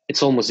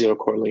 it's almost zero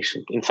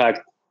correlation. In fact,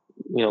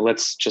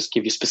 let's just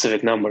give you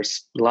specific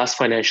numbers. The last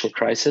financial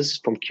crisis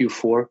from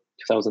Q4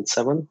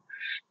 2007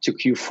 to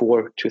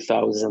Q4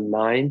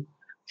 2009,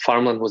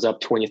 farmland was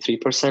up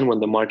 23% when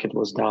the market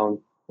was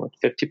down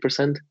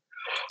 50%.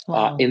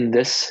 Wow. In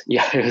this,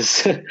 it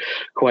was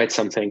quite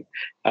something.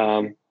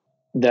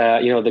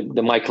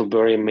 The Michael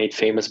Burry made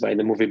famous by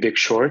the movie Big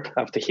Short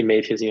after he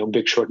made his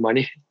Big Short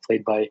money,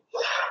 played by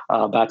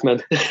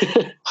Batman.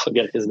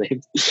 Forget his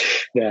name.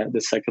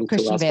 The second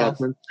Christian to last Bale.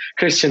 Batman.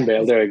 Christian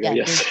Bale. There you go.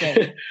 Yeah, yes,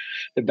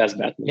 the best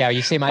Batman. Yeah,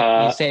 you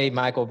say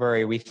Michael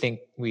Burry, we think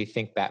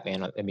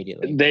Batman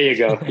immediately. There you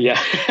go. Yeah.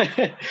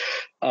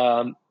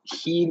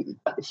 He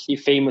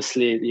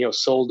famously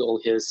sold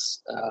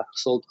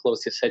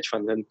closed his hedge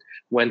fund and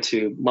went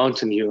to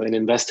Mountain View and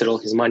invested all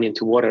his money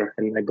into water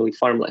and I believe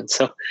farmland.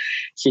 So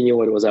he knew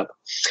what was up.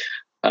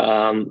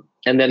 And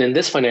then in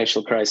this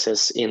financial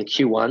crisis in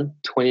Q1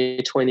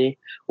 2020,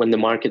 when the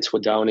markets were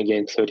down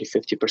again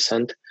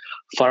 30-50%,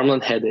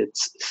 farmland had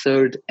its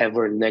third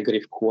ever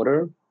negative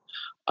quarter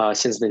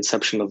since the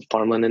inception of the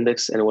farmland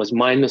index, and it was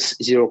minus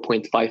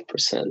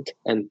 0.5%.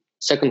 And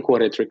second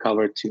quarter, it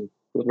recovered to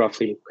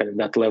roughly kind of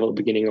that level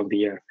beginning of the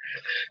year.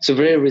 So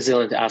very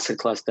resilient asset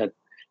class that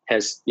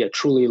has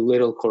truly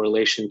little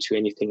correlation to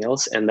anything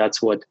else. And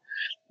that's what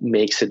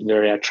makes it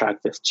very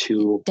attractive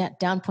to...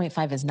 Down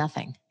 0.5 is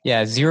nothing.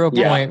 Yeah,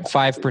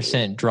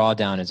 0.5%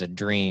 drawdown is a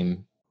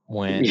dream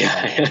when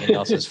everything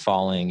else is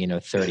falling,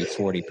 30,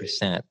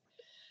 40%.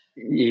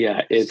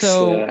 Yeah, it's...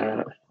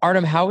 So,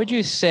 Artem, how would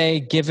you say,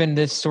 given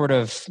this sort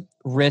of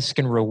risk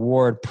and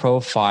reward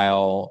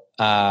profile,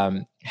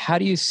 how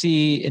do you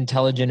see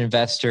intelligent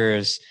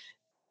investors,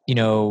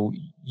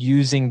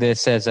 using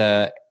this as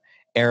a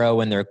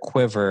arrow in their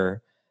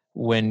quiver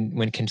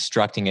when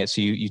constructing it?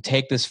 So you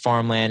take this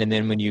farmland, and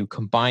then when you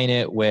combine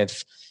it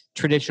with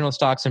traditional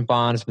stocks and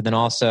bonds, but then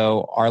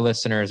also our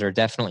listeners are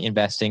definitely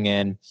investing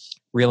in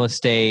real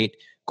estate,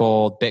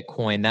 gold,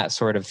 Bitcoin, that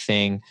sort of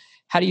thing.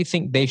 How do you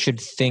think they should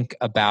think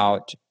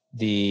about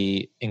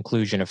the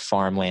inclusion of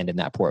farmland in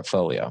that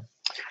portfolio?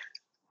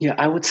 Yeah,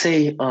 I would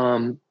say,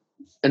 and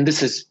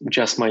this is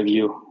just my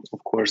view,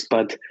 of course,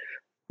 but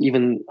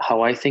even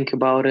how I think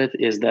about it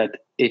is that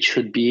it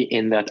should be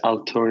in that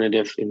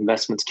alternative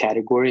investments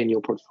category in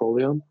your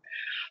portfolio.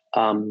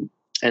 And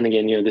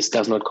again, this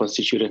does not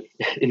constitute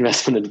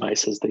investment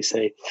advice, as they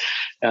say.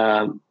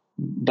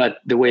 But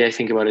the way I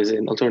think about it is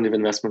an alternative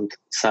investment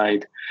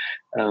side.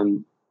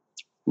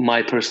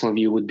 My personal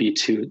view would be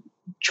to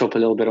chop a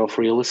little bit of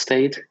real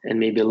estate and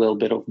maybe a little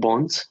bit of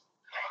bonds,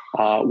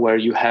 where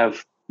you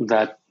have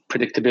that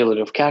predictability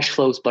of cash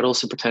flows, but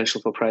also potential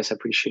for price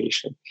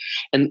appreciation.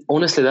 And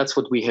honestly, that's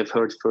what we have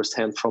heard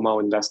firsthand from our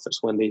investors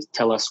when they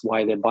tell us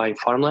why they're buying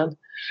farmland.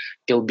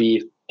 It'll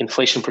be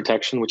inflation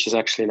protection, which is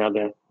actually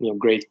another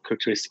great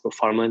characteristic of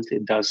farmland.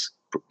 It's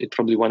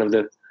probably one of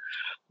the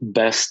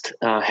best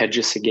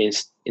hedges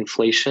against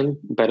inflation,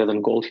 better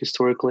than gold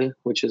historically,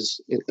 which is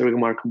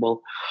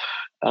remarkable.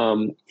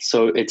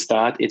 So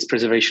it's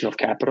preservation of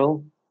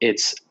capital,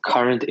 it's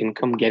current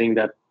income, getting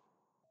that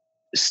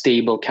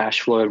stable cash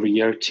flow every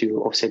year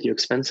to offset your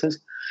expenses.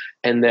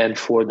 And then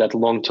for that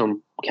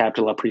long-term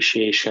capital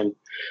appreciation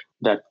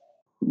that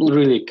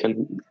really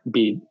can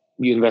be,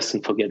 you invest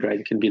and forget, right?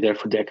 It can be there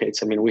for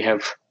decades. I mean, we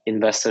have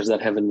investors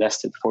that have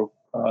invested for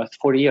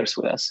 40 years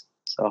with us.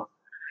 So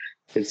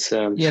it's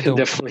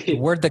definitely... The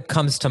word that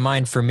comes to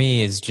mind for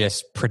me is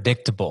just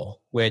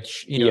predictable,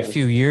 which, a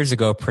few years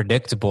ago,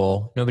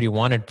 predictable, nobody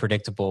wanted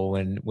predictable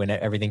when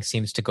everything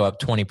seems to go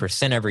up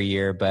 20% every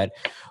year. But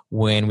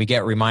when we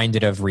get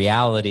reminded of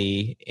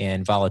reality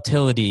and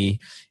volatility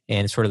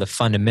and sort of the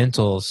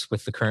fundamentals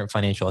with the current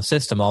financial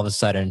system, all of a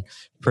sudden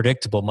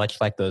predictable,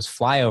 much like those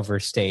flyover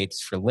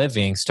states for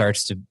living,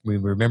 we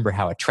remember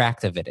how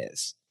attractive it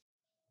is.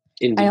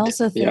 Indeed. I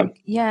also think,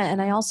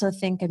 and I also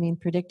think,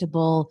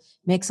 predictable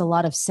makes a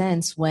lot of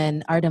sense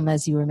when, Artem,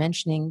 as you were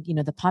mentioning,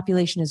 the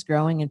population is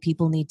growing and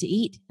people need to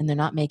eat and they're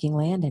not making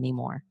land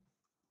anymore.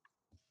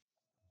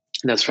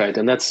 That's right.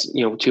 And that's, to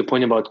your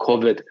point about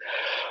COVID,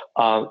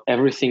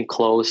 everything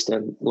closed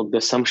and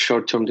there's some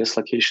short-term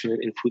dislocation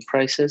in food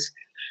prices,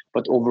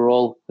 but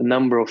overall the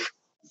number of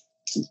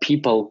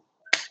people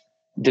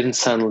didn't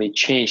suddenly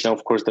change. Now,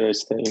 of course, there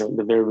is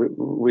the very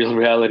real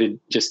reality,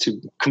 just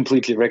to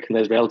completely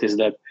recognize reality, is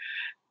that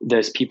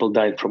there's people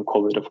died from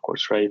COVID, of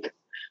course, right?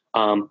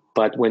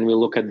 But when we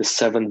look at the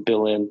 7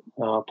 billion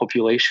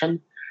population,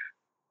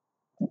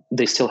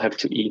 they still have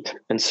to eat.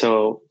 And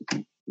so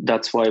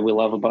that's why we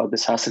love about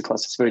this asset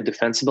class. It's very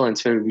defensible and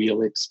it's very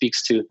real. It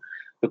speaks to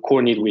the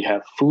core need we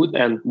have, food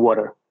and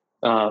water.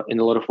 In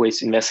a lot of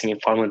ways, investing in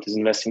farmland is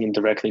investing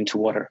indirectly into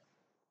water.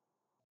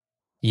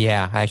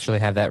 Yeah, I actually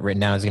have that written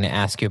down. I was going to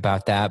ask you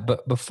about that.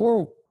 But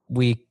before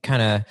we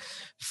kind of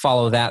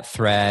follow that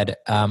thread,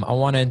 I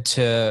wanted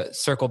to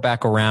circle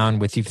back around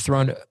with, you've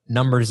thrown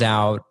numbers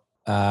out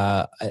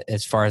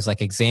as far as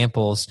like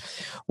examples.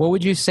 What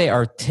would you say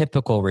are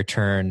typical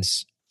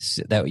returns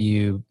that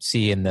you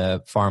see in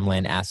the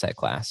farmland asset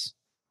class?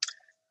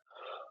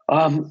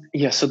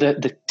 So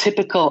the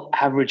typical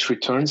average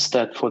returns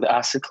that for the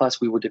asset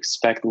class we would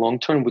expect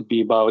long-term would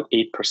be about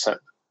 8%.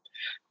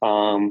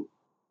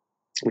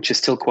 Which is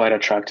still quite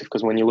attractive,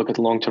 because when you look at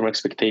long-term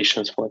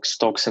expectations for like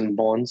stocks and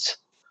bonds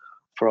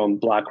from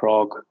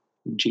BlackRock,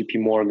 JP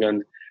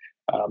Morgan,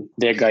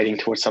 they're guiding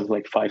towards something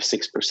like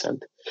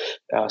 5-6%.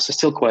 So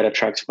still quite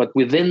attractive. But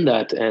within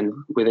that and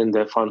within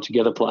the Farm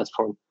Together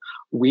platform,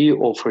 we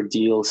offer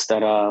deals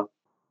that are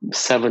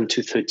 7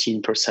 to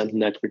 13%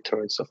 net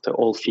returns after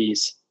all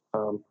fees,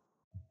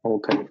 all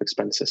kind of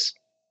expenses.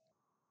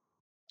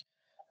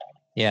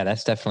 Yeah,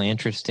 that's definitely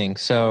interesting.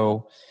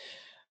 So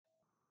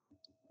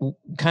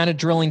kind of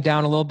drilling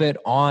down a little bit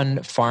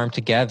on Farm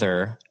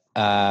Together,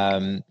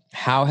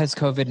 how has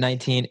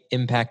COVID-19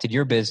 impacted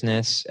your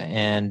business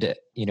and,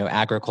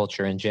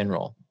 agriculture in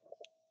general?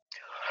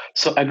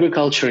 So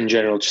agriculture in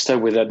general, to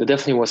start with that, there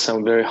definitely was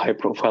some very high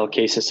profile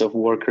cases of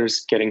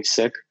workers getting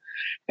sick.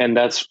 And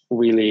that's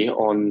really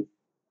on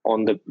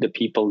the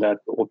people that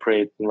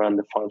operate and run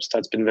the farms.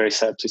 That's been very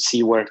sad to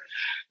see, where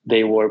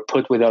they were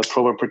put without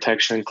proper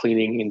protection and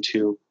cleaning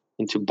into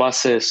into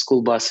buses,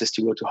 school buses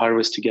to go to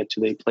Harvest to get to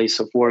their place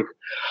of work.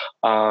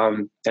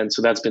 And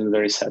so that's been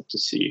very sad to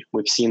see.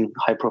 We've seen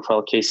high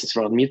profile cases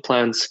around meat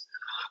plants.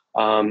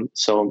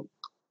 So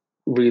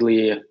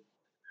really,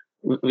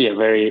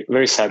 very,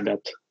 very sad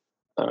that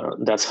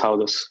that's how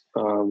those,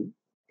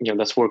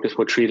 that's workers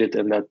were treated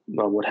and that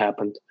what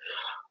happened.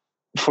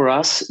 For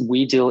us,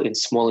 we deal in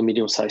small and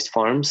medium-sized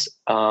farms.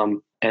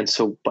 And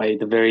so by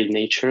the very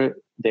nature,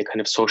 they're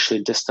kind of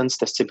socially distanced.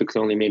 There's typically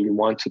only maybe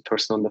 1-2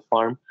 person on the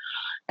farm,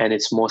 and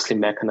it's mostly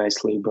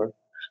mechanized labor.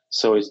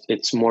 So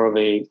it's more of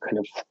a kind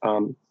of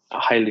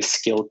highly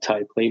skilled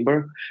type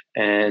labor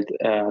and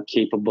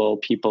capable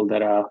people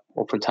that are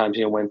oftentimes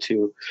went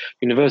to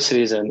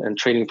universities and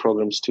training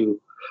programs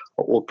to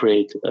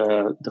operate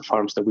the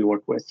farms that we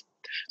work with.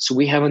 So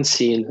we haven't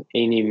seen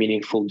any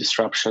meaningful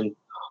disruption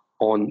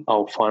on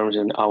our farms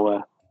and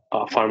our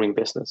farming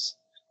business.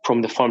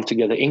 From the Farm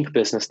Together Inc.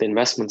 business, the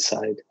investment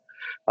side,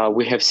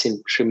 we have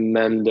seen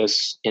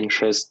tremendous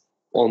interest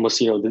almost,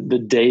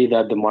 the day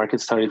that the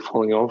market started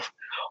falling off,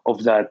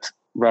 of that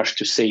rush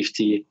to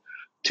safety,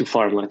 to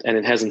farmland. And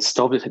it hasn't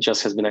stopped. It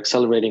just has been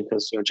accelerating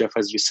because, Jeff,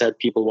 as you said,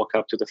 people woke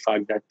up to the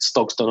fact that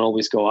stocks don't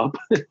always go up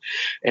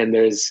and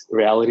there's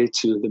reality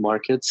to the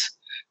markets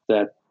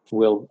that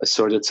will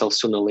assert itself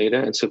sooner or later.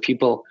 And so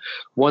people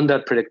want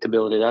that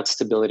predictability, that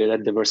stability,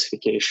 that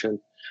diversification.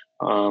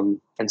 And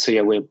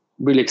so, we're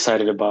really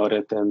excited about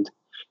it. And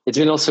it's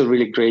been also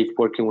really great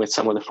working with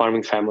some of the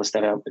farming families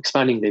that are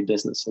expanding their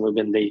business, and we've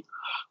been the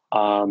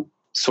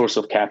source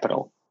of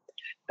capital.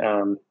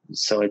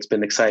 So it's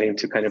been exciting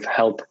to kind of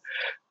help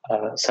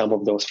some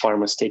of those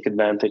farmers take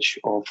advantage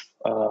of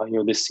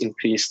this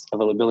increased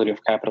availability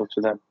of capital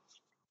to them.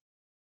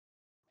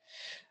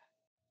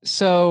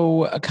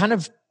 So kind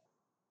of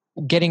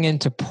getting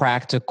into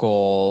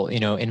practical,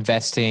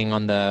 investing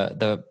on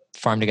the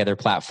Farm Together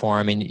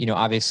platform, and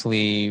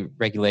obviously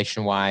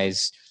regulation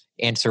wise,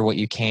 answer what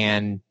you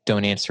can,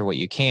 don't answer what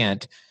you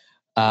can't.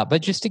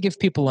 But just to give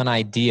people an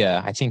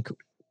idea, I think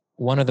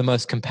one of the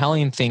most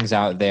compelling things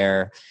out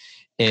there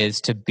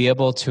is to be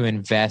able to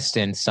invest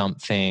in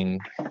something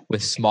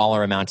with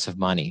smaller amounts of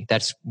money.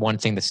 That's one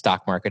thing the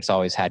stock market's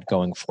always had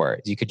going for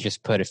it. You could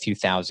just put a few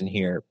thousand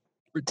here,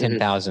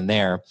 10,000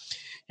 there.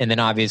 And then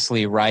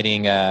obviously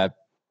writing a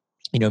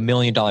 $1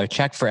 million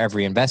check for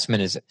every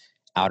investment is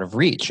out of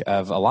reach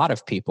of a lot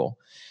of people.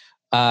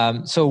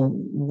 So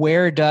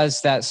where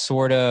does that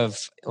sort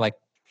of like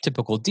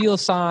typical deal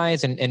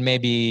size and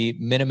maybe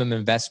minimum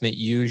investment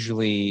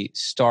usually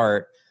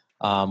start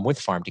with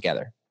Farm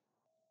Together?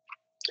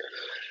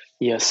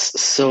 Yes.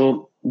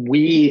 So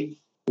we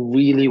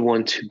really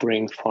want to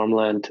bring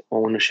farmland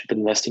ownership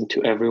investing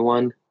to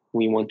everyone.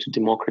 We want to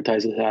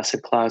democratize the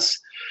asset class.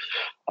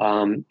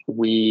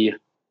 We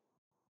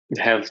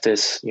have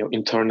this,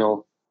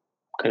 internal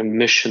kind of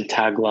mission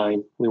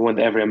tagline. We want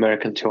every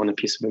American to own a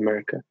piece of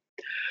America.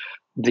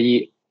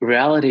 The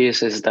reality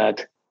is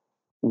that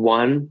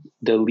one,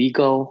 the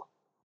legal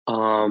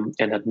and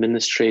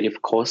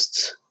administrative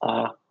costs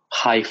are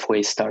high for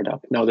a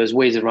startup. Now, there's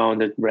ways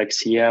around it, Reg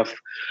CF,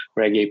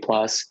 Reg A+,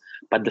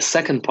 but the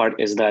second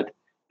part is that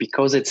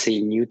because it's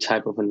a new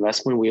type of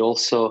investment, we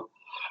also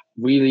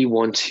really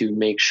want to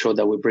make sure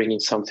that we're bringing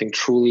something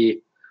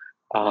truly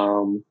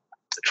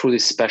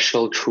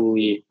special,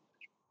 truly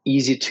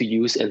easy to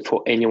use, and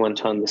for anyone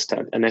to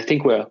understand. And I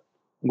think we're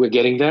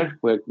getting there.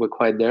 We're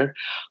quite there.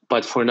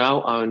 But for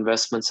now, our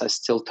investments are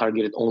still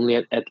targeted only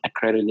at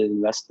accredited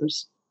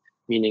investors,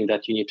 meaning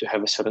that you need to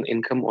have a certain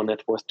income or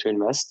net worth to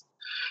invest.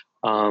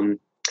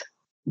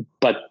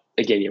 But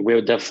again,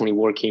 we're definitely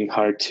working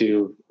hard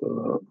to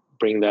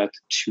bring that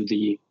to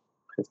the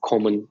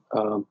common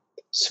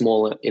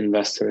small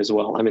investor as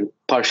well. I mean,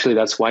 partially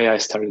that's why I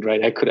started,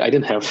 right? I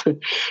didn't have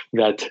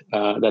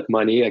that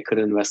money. I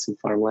couldn't invest in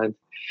farmland.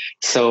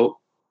 So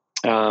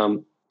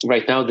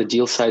right now, the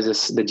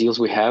deals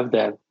we have,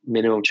 the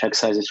minimum check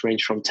sizes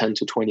range from 10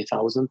 to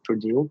 20,000 per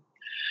deal.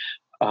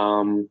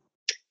 And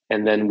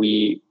then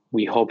we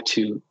hope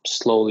to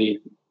slowly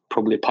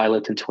probably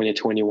pilot in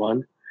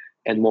 2021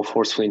 and more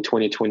forcefully in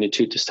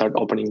 2022 to start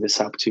opening this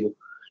up to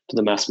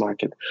the mass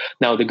market.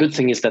 Now, the good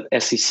thing is that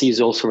SEC is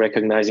also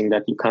recognizing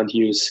that you can't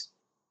use,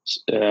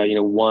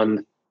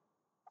 one,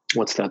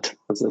 what's that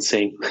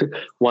saying?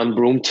 One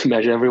broom to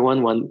measure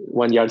everyone,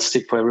 one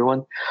yardstick for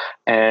everyone.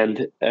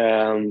 And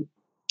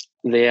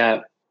they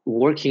are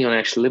working on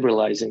actually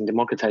liberalizing,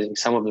 democratizing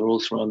some of the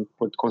rules around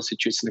what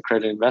constitutes an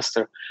accredited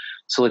investor.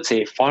 So let's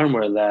say a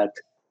farmer that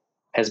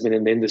has been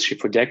in the industry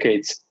for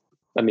decades,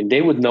 I mean,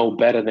 they would know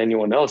better than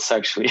anyone else,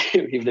 actually,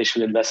 if they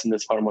should invest in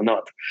this farm or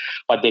not.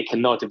 But they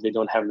cannot if they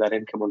don't have that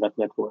income or that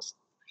net worth.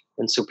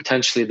 And so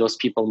potentially those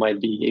people might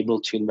be able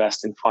to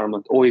invest in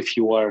farmland. Or if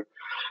you are,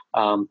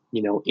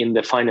 in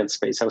the finance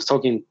space, if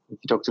you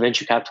talk to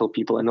venture capital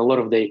people, and a lot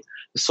of the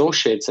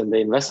associates and the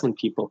investment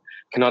people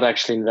cannot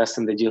actually invest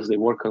in the deals they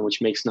work on,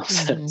 which makes no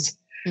sense.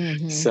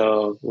 Mm-hmm.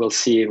 So we'll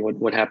see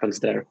what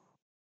happens there.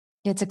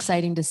 It's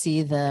exciting to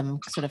see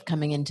them sort of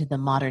coming into the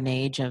modern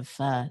age of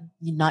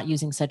not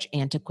using such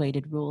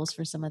antiquated rules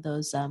for some of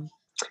those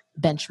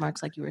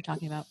benchmarks like you were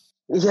talking about.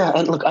 Yeah,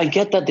 and look, I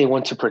get that they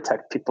want to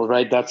protect people,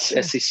 right? That's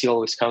SEC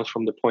always comes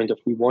from the point of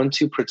we want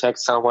to protect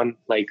someone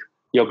like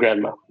your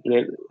grandma.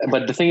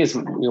 But the thing is,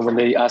 when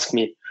they ask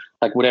me,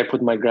 like, would I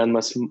put my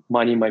grandma's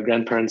money, my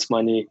grandparents'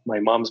 money, my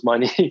mom's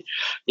money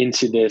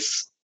into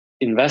this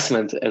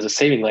investment as a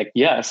saving? Like,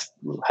 yes,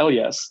 hell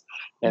yes.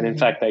 And in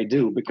fact, I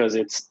do, because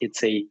it's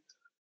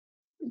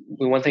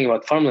one thing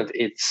about farmland,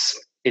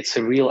 it's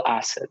a real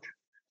asset,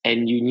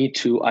 and you need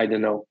to, I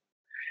don't know,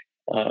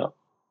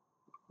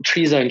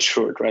 trees are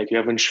insured, right? You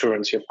have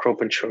insurance, you have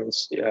crop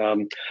insurance.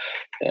 There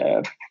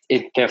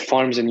are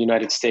farms in the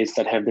United States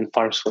that have been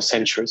farms for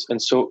centuries.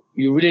 And so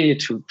you really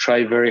need to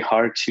try very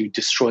hard to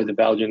destroy the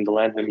value in the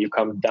land when you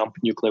come dump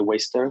nuclear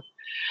waste there.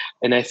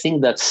 And I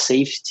think that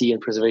safety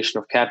and preservation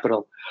of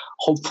capital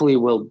hopefully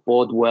will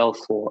bode well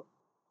for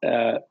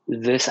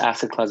this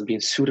asset class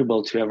being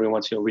suitable to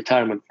everyone's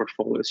retirement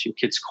portfolios, your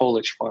kids'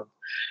 college fund,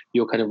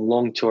 your kind of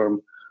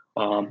long-term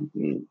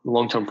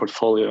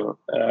portfolio.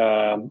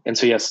 And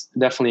so, yes,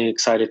 definitely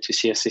excited to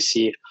see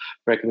SEC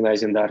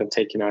recognizing that and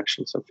taking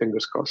action. So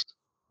fingers crossed.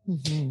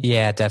 Mm-hmm.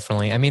 Yeah,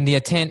 definitely. I mean, the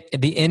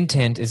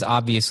intent is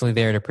obviously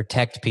there to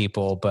protect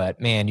people,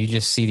 but man, you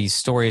just see these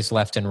stories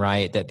left and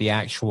right that the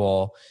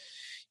actual,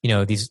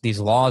 these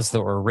laws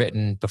that were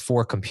written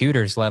before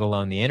computers, let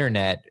alone the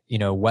internet,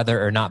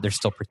 whether or not they're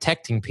still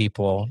protecting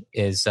people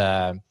is,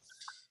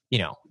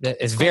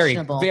 is very,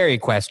 very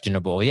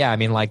questionable. Yeah. I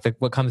mean, like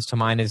what comes to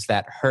mind is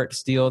that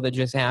Hertz deal that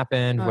just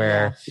happened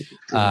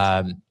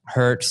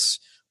Hertz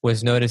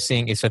was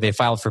noticing, so they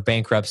filed for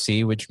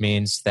bankruptcy, which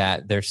means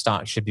that their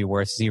stock should be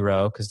worth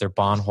zero because their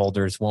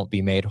bondholders won't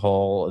be made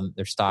whole.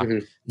 Their stock,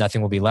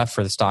 nothing will be left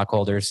for the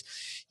stockholders.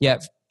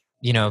 Yet,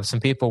 some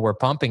people were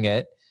pumping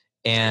it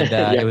and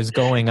it was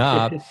going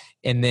up.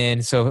 And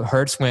then so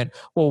Hertz went,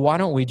 well, why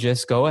don't we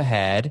just go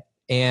ahead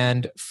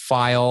and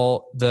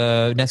file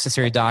the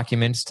necessary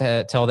documents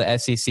to tell the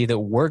SEC that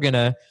we're going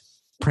to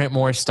print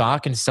more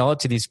stock and sell it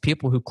to these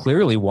people who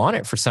clearly want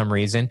it for some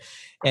reason.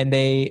 And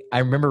I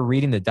remember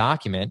reading the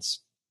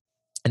documents,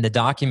 and the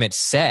document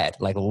said,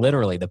 like,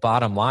 literally, the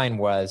bottom line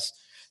was,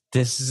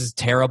 this is a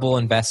terrible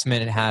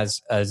investment. It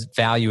has a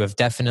value of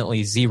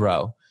definitely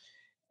zero.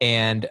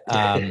 And,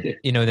 then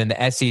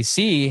the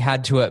SEC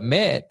had to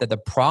admit that the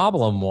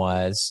problem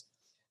was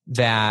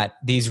that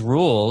these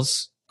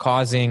rules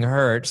causing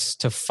Hertz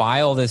to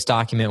file this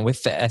document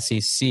with the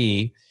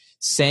SEC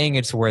saying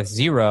it's worth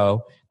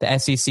zero, the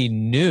SEC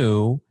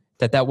knew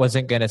that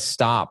wasn't going to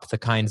stop the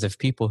kinds of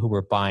people who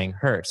were buying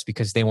Hertz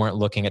because they weren't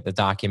looking at the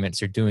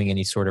documents or doing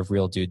any sort of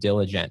real due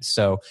diligence.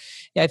 So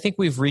yeah, I think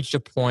we've reached a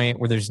point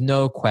where there's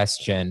no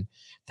question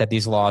that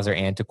these laws are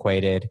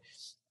antiquated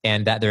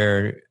and that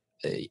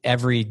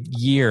every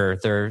year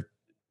they're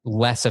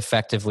less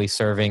effectively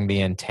serving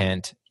the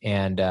intent.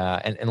 And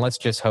let's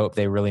just hope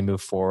they really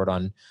move forward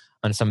on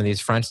some of these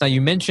fronts. Now,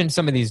 you mentioned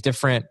some of these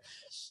different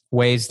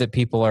ways that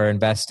people are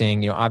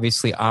investing.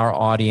 Obviously our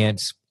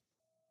audience,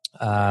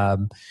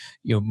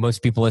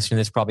 most people listening to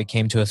this probably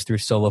came to us through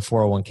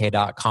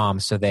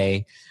solo401k.com. So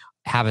they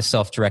have a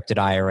self-directed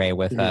IRA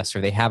with us,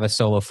 or they have a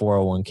solo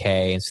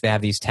 401k. And so they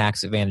have these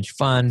tax advantage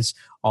funds,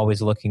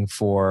 always looking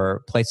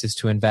for places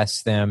to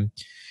invest them.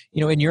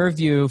 In your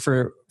view,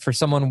 for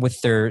someone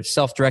with their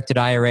self-directed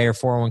IRA or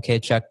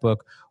 401k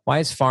checkbook, why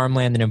is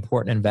farmland an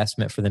important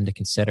investment for them to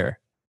consider?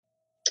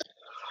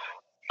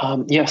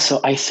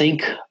 So I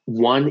think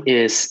one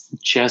is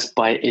just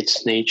by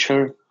its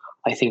nature,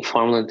 I think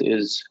farmland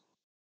is,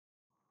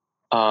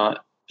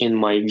 in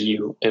my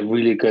view, a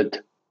really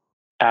good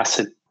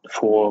asset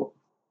for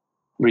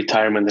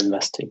retirement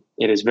investing.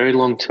 It is very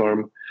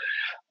long-term.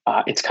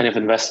 It's kind of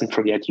invest and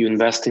forget. You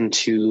invest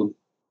into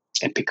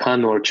a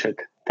pecan orchard.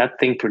 That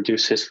thing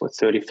produces for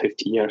 30,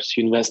 50 years.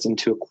 You invest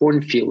into a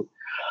cornfield.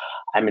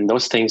 I mean,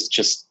 those things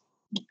just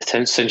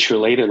 10 centuries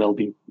later, they'll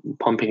be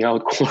pumping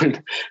out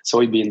corn,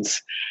 soybeans.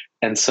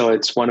 And so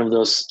it's one of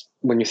those,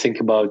 when you think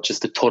about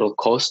just the total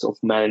cost of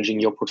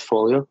managing your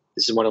portfolio,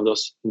 this is one of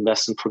those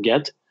invest and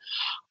forget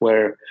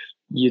where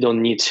you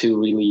don't need to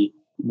really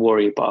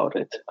worry about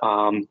it.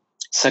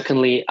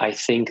 Secondly, I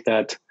think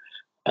that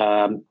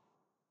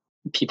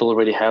people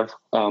already have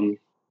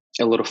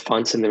a lot of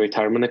funds in their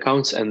retirement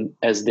accounts, and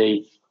as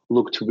they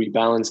look to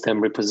rebalance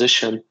them,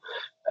 reposition,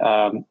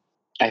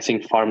 I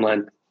think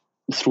farmland,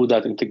 through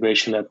that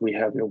integration that we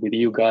have with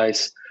you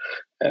guys,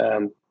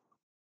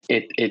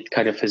 it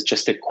kind of is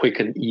just a quick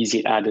and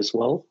easy add as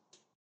well.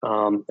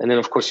 And then,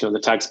 of course, the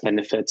tax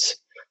benefits,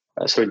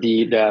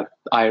 the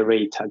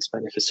IRA tax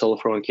benefits, solo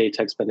 401k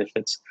tax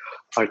benefits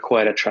are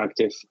quite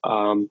attractive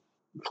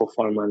for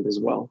farmland as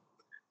well.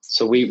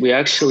 So we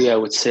actually, I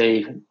would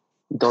say,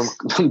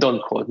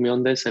 don't quote me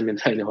on this. I mean,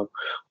 I know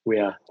we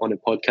are on a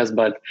podcast,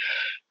 but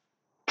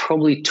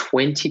probably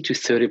 20 to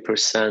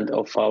 30%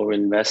 of our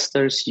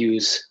investors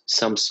use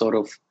some sort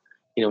of,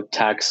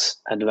 tax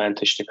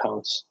advantaged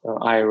accounts,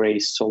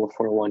 IRAs, solo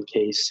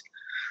 401ks.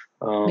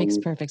 Makes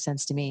perfect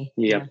sense to me.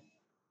 Yeah.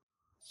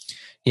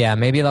 Yeah,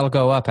 maybe that'll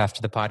go up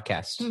after the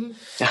podcast.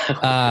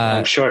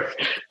 I'm sure.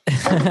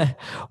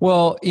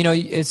 Well,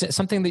 it's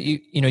something that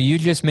you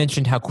just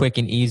mentioned how quick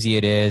and easy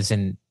it is.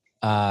 And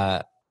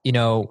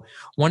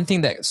One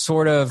thing that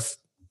sort of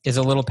is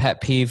a little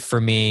pet peeve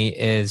for me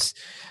is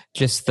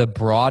just the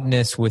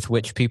broadness with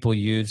which people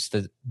use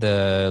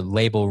the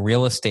label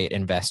real estate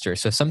investor.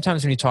 So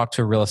sometimes when you talk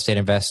to a real estate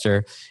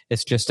investor,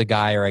 it's just a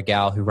guy or a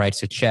gal who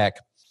writes a check.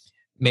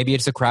 Maybe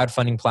it's a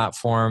crowdfunding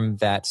platform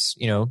that's,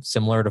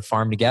 similar to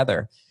Farm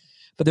Together.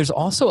 But there's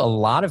also a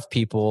lot of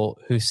people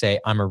who say,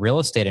 I'm a real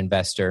estate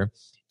investor,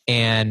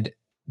 and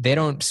they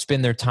don't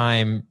spend their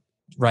time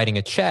writing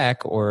a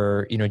check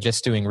or,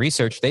 just doing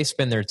research. They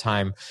spend their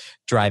time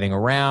driving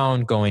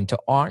around, going to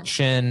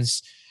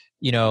auctions.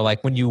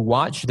 Like when you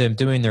watch them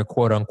doing their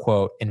quote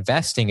unquote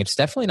investing, it's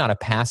definitely not a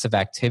passive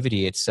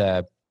activity. It's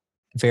a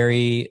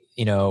very,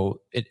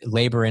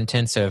 labor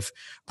intensive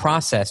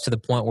process to the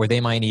point where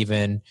they might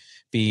even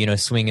be,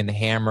 swinging the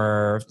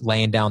hammer,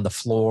 laying down the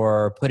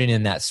floor, putting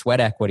in that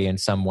sweat equity in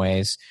some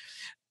ways.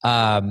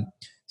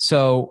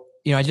 So,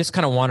 I just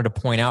kind of wanted to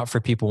point out for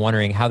people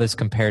wondering how this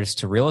compares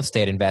to real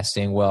estate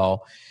investing.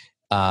 Well,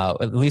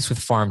 at least with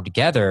Farm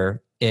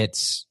Together,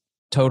 it's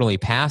totally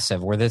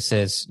passive, where this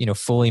is,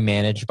 fully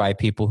managed by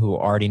people who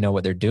already know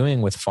what they're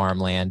doing with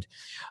farmland.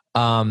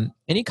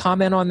 Any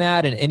comment on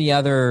that, and any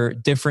other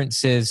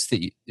differences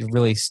that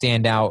really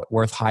stand out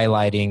worth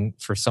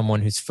highlighting for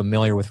someone who's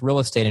familiar with real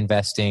estate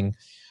investing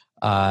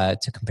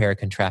to compare and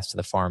contrast to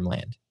the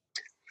farmland?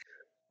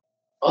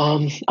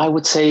 I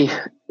would say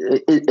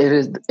it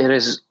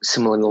is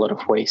similar in a lot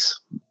of ways.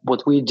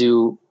 What we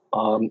do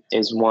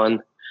is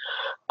one,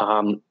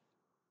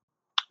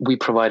 we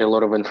provide a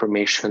lot of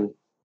information,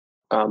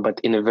 but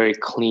in a very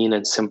clean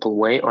and simple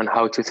way on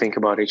how to think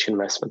about each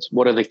investment.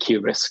 What are the key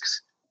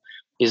risks?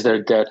 Is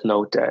there debt,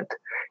 no debt?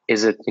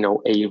 Is it,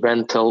 a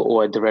rental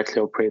or a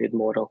directly operated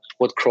model?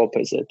 What crop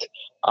is it?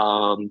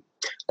 And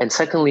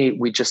secondly,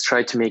 we just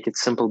try to make it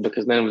simple,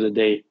 because at the end of the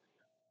day,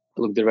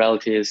 look, the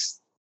reality is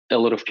a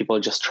lot of people are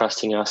just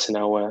trusting us in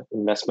our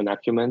investment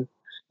acumen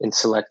in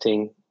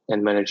selecting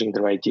and managing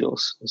the right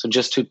deals. So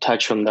just to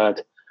touch on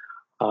that,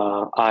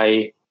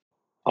 our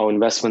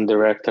investment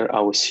director,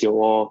 our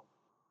COO,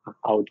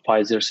 our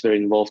advisors, very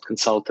involved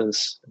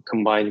consultants,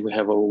 combined, we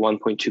have over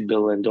 $1.2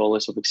 billion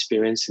of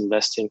experience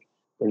investing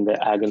in the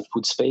ag and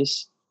food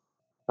space.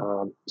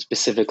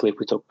 Specifically, if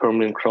we talk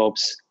permanent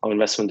crops, our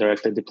investment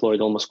director deployed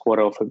almost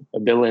 $250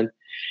 million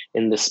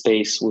in the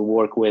space. We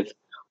work with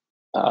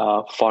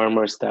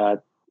farmers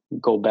that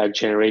go back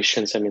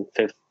generations,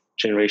 fifth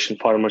generation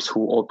farmers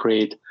who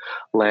operate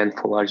land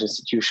for large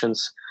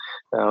institutions.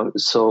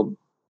 So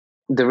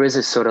there is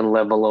a certain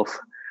level of,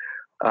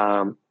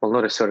 a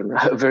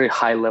very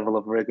high level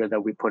of rigor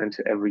that we put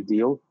into every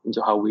deal,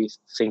 into how we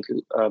think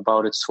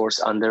about it, source,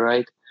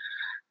 underwrite.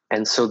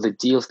 And so the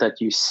deals that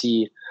you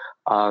see,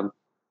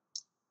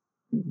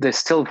 there's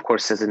still, of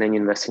course, as in any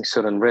investing,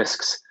 certain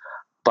risks,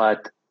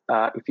 but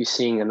if you're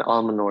seeing an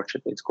almond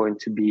orchard, it's going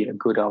to be a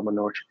good almond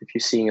orchard. If you're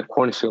seeing a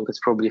cornfield, it's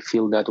probably a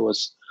field that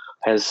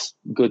has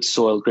good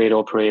soil, great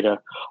operator,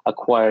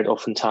 acquired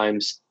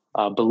oftentimes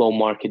below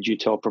market due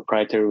to our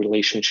proprietary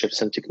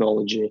relationships and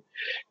technology.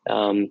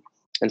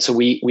 And so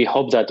we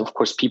hope that, of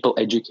course, people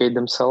educate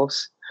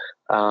themselves.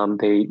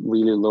 They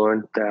really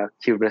learn the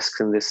key risks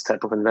in this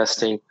type of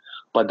investing,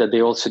 but that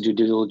they also do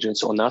due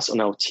diligence on us, on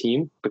our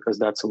team, because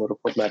that's a lot of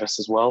what matters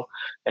as well,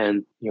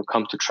 and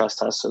come to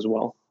trust us as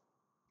well.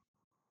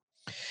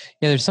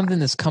 Yeah, there's something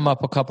that's come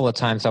up a couple of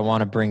times. I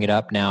want to bring it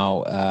up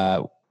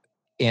now,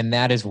 and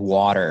that is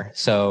water.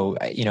 So,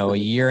 a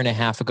year and a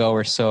half ago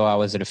or so, I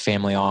was at a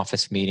family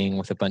office meeting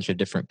with a bunch of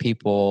different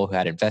people who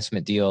had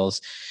investment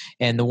deals.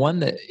 And the one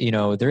that,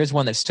 there is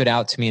one that stood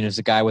out to me, and it was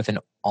a guy with an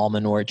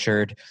almond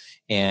orchard.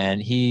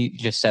 And he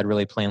just said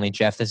really plainly,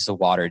 Jeff, this is a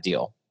water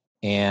deal.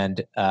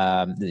 And,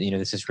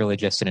 this is really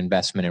just an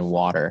investment in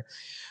water.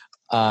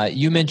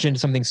 You mentioned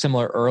something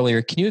similar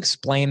earlier. Can you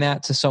explain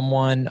that to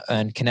someone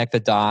and connect the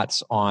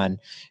dots on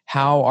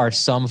how are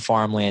some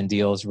farmland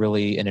deals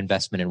really an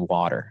investment in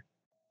water?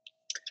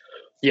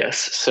 Yes.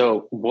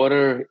 So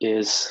water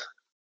is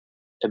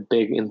a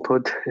big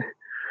input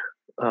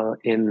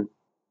in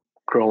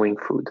growing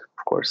food,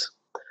 of course.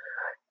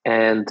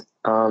 And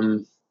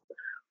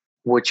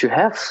what you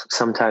have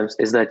sometimes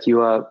is that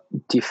you are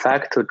de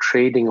facto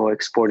trading or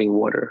exporting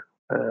water.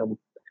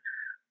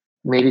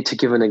 Maybe to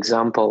give an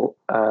example,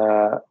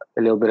 a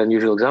little bit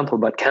unusual example,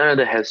 but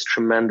Canada has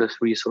tremendous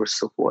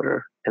resources of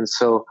water. And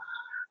so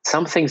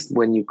some things,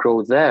 when you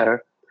grow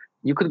there,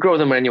 you could grow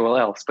them anywhere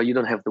else, but you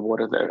don't have the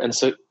water there. And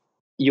so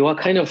you are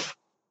kind of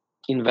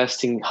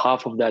investing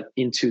half of that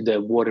into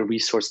the water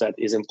resource that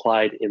is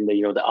implied in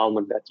the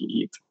almond that you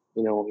eat.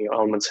 Your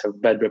almonds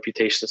have bad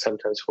reputation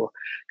sometimes for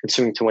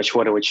consuming too much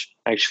water, which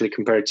actually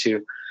compared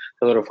to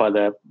a lot of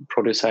other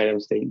produce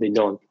items, they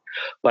don't.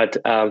 But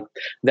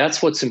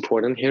that's what's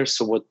important here.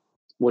 So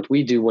what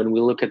we do when we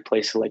look at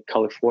places like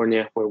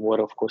California, where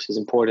water, of course, is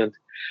important,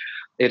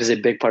 it is a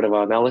big part of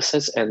our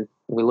analysis. And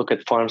we look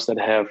at farms that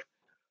have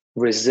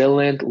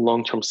resilient,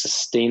 long-term,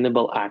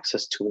 sustainable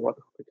access to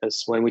water.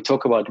 Because when we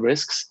talk about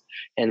risks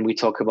and we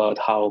talk about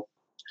how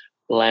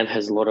land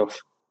has a lot of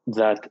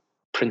that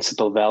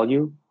principal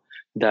value,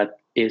 that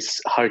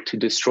is hard to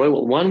destroy.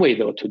 Well, one way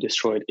though to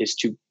destroy it is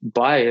to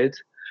buy it,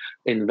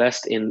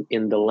 invest in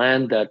the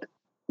land that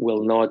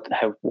will not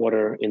have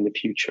water in the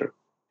future.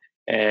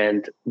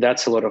 And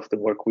that's a lot of the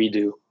work we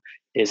do,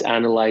 is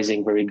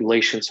analyzing the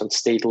regulations on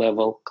state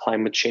level,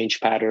 climate change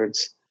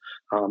patterns,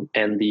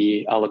 and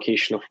the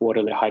allocation of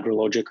water, the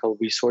hydrological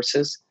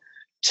resources,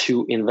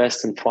 to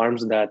invest in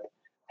farms that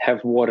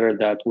have water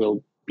that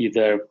will be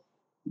there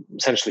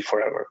essentially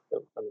forever,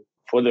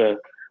 for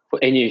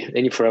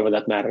any forever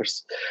that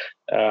matters,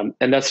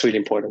 and that's really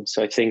important.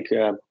 So I think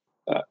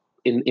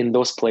in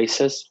those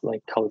places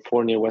like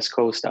California, West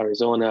Coast,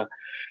 Arizona,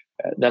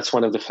 that's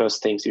one of the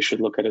first things you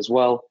should look at as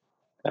well.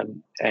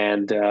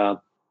 And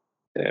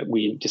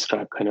we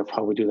describe kind of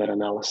how we do that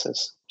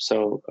analysis.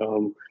 So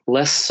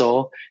less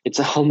so, it's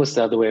almost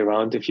the other way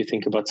around. If you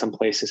think about some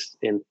places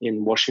in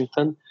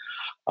Washington,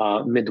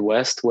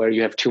 Midwest, where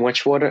you have too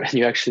much water and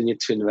you actually need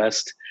to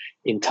invest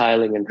in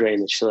tiling and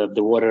drainage so that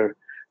the water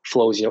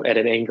flows, at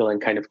an angle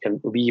and kind of can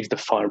leave the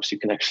farm so you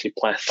can actually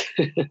plant.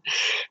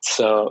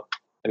 So,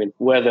 I mean,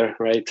 weather,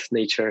 right?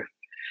 Nature.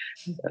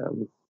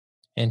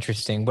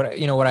 Interesting. What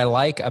I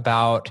like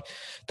about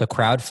the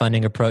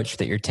crowdfunding approach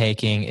that you're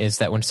taking is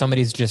that when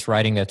somebody's just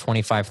writing a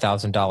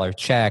 $25,000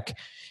 check,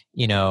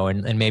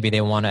 and maybe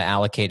they want to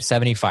allocate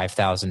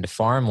 $75,000 to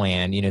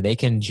farmland, they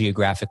can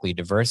geographically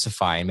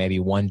diversify. And maybe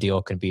one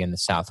deal can be in the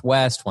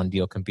Southwest, one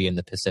deal can be in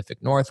the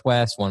Pacific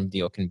Northwest, one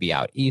deal can be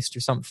out east or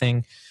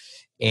something.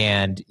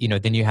 And,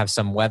 then you have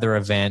some weather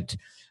event,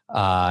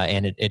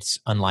 and it's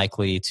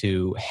unlikely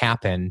to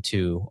happen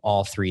to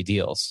all three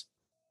deals.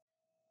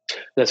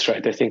 That's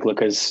right. I think,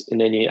 look, as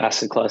in any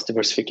asset class,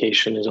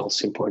 diversification is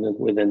also important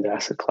within the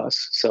asset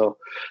class. So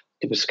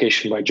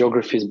diversification by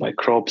geographies, by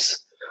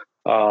crops,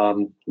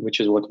 which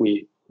is what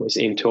we always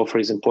aim to offer,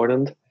 is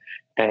important.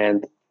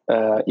 And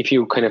if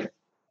you kind of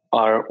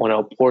are on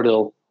our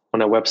portal,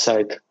 on our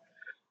website,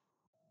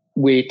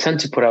 we tend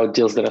to put out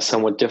deals that are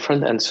somewhat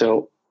different. And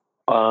so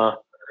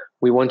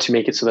we want to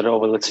make it so that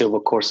over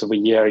the course of a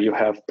year, you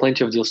have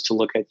plenty of deals to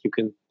look at. You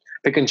can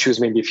pick and choose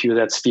maybe a few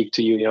that speak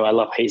to you. I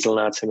love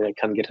hazelnuts. I mean, I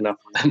can't get enough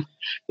of them.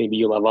 Maybe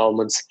you love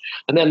almonds.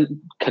 And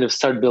then kind of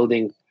start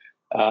building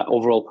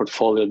overall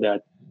portfolio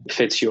that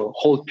fits your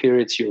hold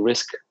periods, your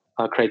risk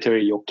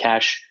criteria, your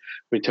cash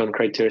return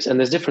criteria. And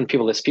there's different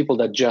people. There's people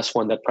that just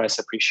want that price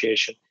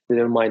appreciation. They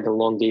don't mind a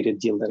long dated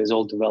deal that is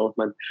all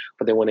development,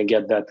 but they want to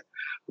get that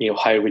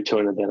high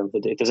return at the end of the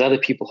day. There's other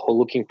people who are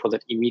looking for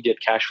that immediate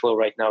cash flow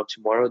right now,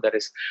 tomorrow, that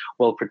is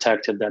well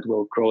protected, that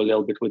will grow a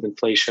little bit with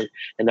inflation.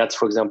 And that's,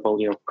 for example,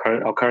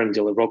 our current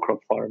deal, a row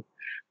crop farm,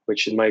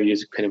 which in my view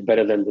is kind of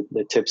better than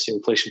the TIPS,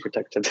 inflation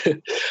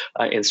protected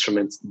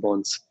instruments,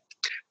 bonds.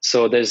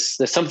 So there's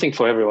something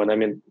for everyone. I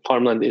mean,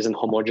 farmland isn't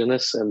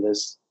homogeneous, and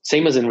there's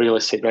same as in real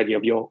estate, right? You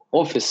have your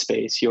office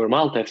space, your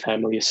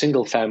multifamily, your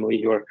single family,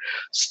 your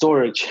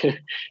storage,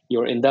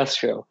 your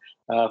industrial.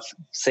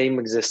 Same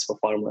exists for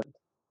farmland.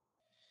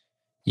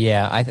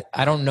 Yeah,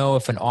 I don't know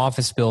if an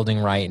office building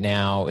right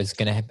now is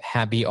going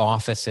to be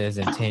offices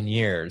in 10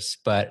 years,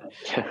 but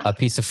a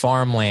piece of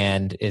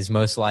farmland is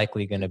most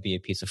likely going to be a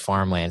piece of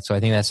farmland. So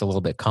I think that's a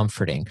little bit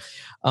comforting.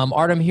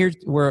 Artem, here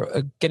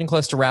we're getting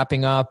close to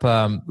wrapping up.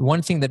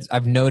 One thing that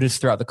I've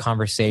noticed throughout the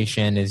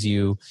conversation is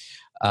you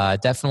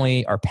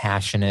definitely are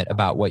passionate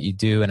about what you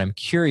do. And I'm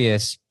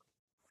curious,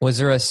 was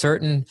there a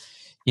certain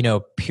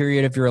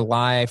period of your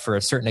life or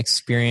a certain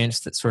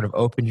experience that sort of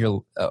opened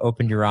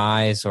your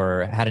eyes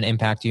or had an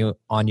impact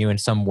on you in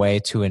some way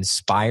to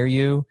inspire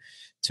you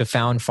to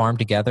found Farm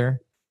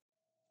Together?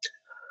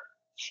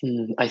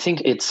 I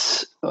think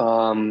it's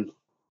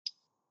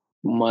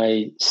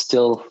my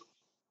still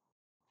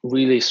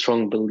really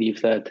strong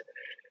belief that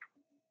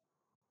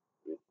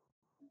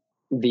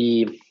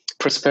the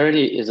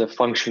prosperity is a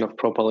function of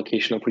proper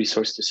allocation of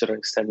resources to a certain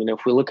extent.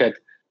 If we look at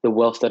the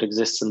wealth that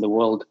exists in the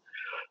world,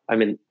 I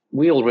mean,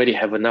 we already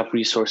have enough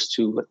resource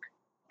to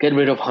get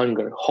rid of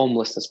hunger,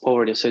 homelessness,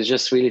 poverty. So it's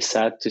just really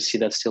sad to see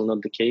that's still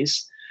not the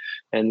case.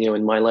 And,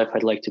 in my life,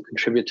 I'd like to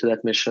contribute to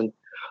that mission.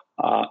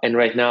 And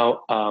right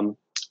now,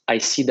 I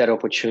see that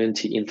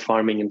opportunity in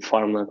farming and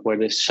farmland, where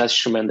there's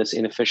such tremendous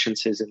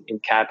inefficiencies in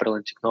capital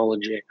and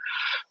technology.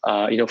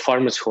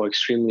 Farmers who are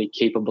extremely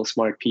capable,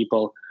 smart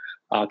people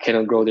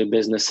cannot grow their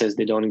businesses.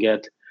 They don't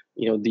get,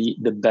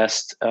 the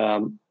best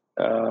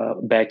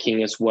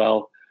backing as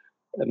well.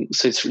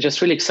 So it's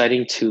just really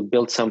exciting to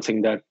build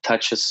something that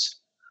touches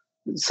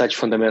such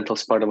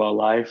fundamentals part of our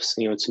lives.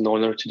 It's an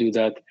honor to do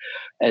that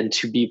and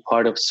to be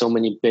part of so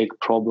many big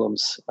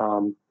problems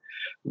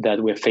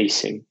that we're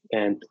facing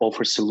and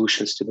offer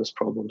solutions to those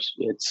problems.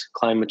 It's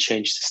climate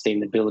change,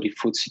 sustainability,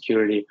 food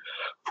security,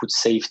 food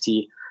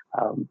safety,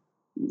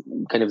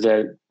 kind of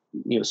the,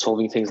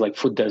 solving things like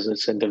food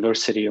deserts and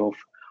diversity of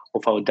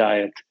our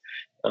diet.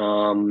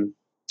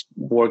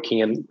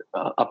 Working and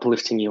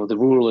uplifting the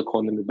rural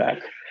economy back.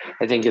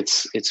 I think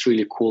it's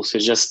really cool. So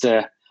just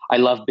I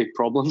love big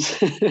problems,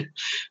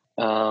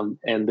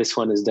 and this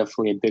one is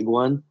definitely a big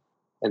one,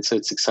 and so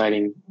it's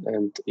exciting.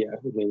 And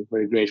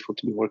very grateful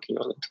to be working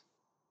on it.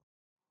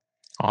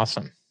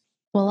 Awesome.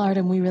 Well,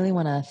 Artem, we really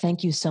want to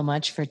thank you so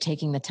much for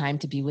taking the time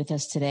to be with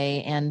us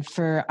today. And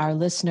for our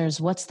listeners,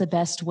 what's the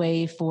best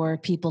way for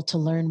people to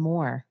learn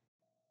more?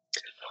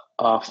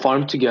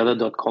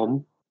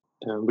 Farmtogether.com.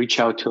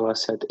 Reach out to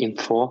us at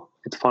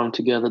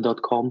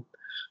info@farmtogether.com.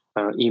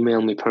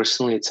 Email me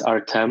personally. It's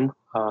Artem.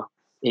 A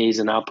is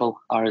in Apple,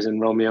 R is in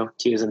Romeo,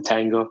 T is in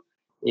Tango,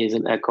 A is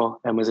in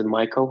Echo, M is in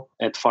Michael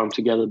at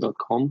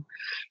farmtogether.com.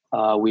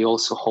 We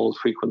also hold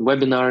frequent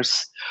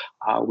webinars.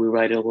 We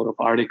write a lot of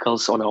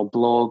articles on our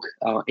blog,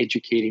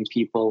 educating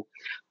people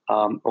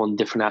on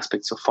different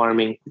aspects of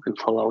farming. You can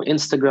follow our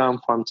Instagram,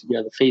 Farm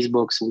Together,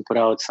 Facebook. So we put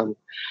out some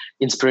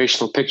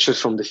inspirational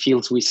pictures from the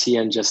fields we see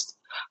and just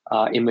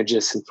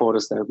images and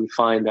photos that we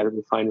find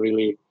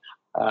really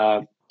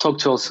talk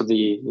to also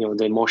the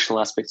emotional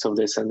aspects of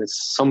this. And there's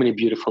so many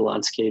beautiful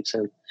landscapes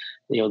and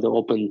the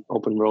open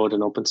road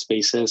and open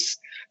spaces,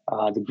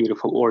 the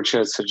beautiful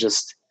orchards. So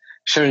just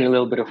sharing a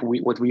little bit of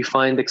what we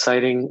find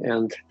exciting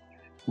and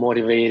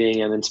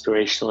motivating and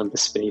inspirational in the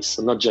space.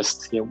 So not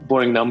just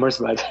boring numbers,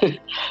 but a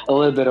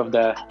little bit of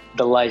the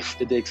life,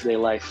 the day-to-day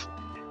life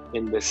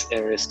in this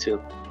areas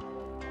too.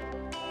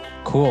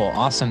 Cool.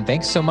 Awesome.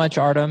 Thanks so much,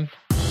 Artem.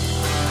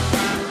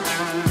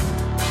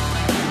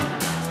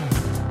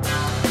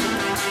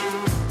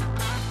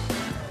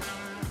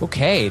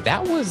 Okay,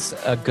 that was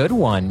a good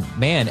one.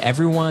 Man,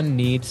 everyone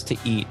needs to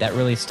eat. That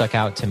really stuck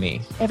out to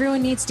me.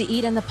 Everyone needs to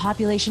eat and the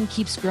population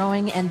keeps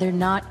growing and they're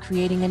not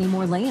creating any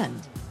more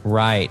land.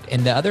 Right.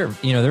 And the other,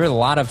 there are a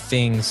lot of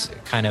things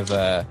kind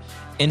of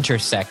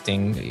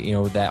intersecting,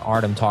 that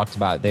Artem talked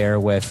about there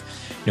with,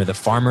 the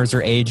farmers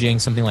are aging.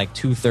 Something like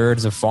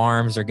 2/3 of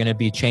farms are going to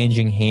be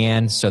changing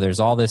hands. So there's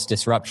all this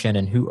disruption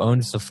in who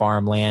owns the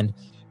farmland.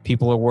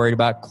 People are worried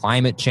about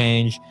climate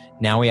change.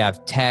 Now we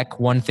have tech.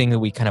 One thing that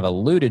we kind of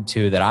alluded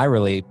to that I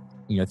really,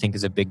 think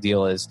is a big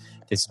deal is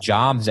this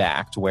Jobs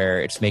Act,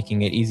 where it's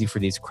making it easy for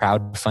these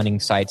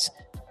crowdfunding sites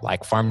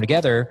like Farm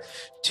Together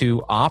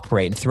to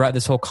operate. And throughout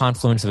this whole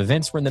confluence of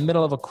events, we're in the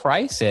middle of a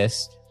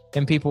crisis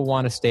and people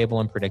want a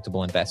stable and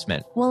predictable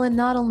investment. Well, and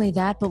not only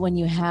that, but when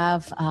you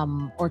have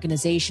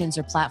organizations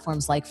or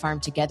platforms like Farm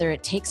Together,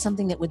 it takes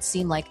something that would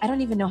seem like, I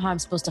don't even know how I'm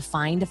supposed to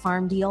find a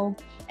farm deal.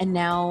 And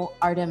now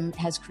Artem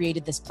has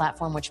created this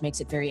platform, which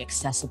makes it very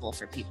accessible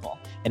for people.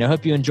 And I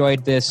hope you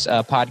enjoyed this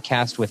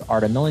podcast with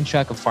Artem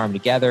Milanchuk of Farm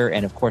Together.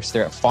 And of course,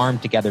 they're at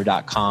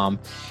farmtogether.com.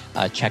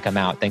 Check them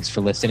out. Thanks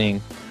for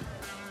listening.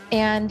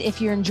 And if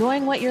you're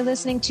enjoying what you're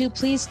listening to,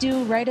 please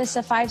do write us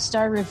a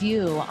 5-star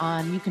review.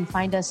 You can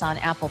find us on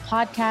Apple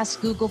Podcasts,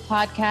 Google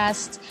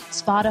Podcasts,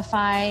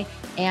 Spotify,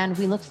 and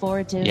we look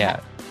forward to... Yeah,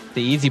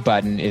 the easy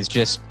button is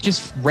just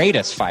rate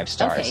us 5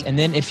 stars. Okay. And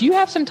then if you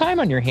have some time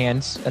on your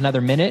hands, another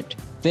minute,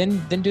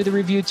 then do the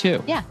review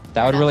too. Yeah.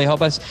 That would really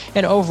help us.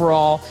 And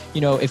overall,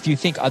 if you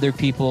think other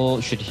people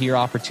should hear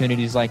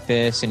opportunities like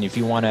this, and if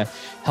you want to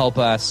help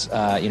us,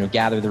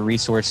 gather the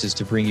resources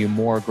to bring you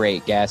more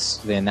great guests,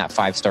 then that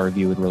 5-star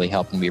review would really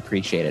help and we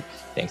appreciate it.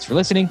 Thanks for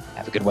listening.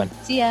 Have a good one.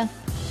 See ya.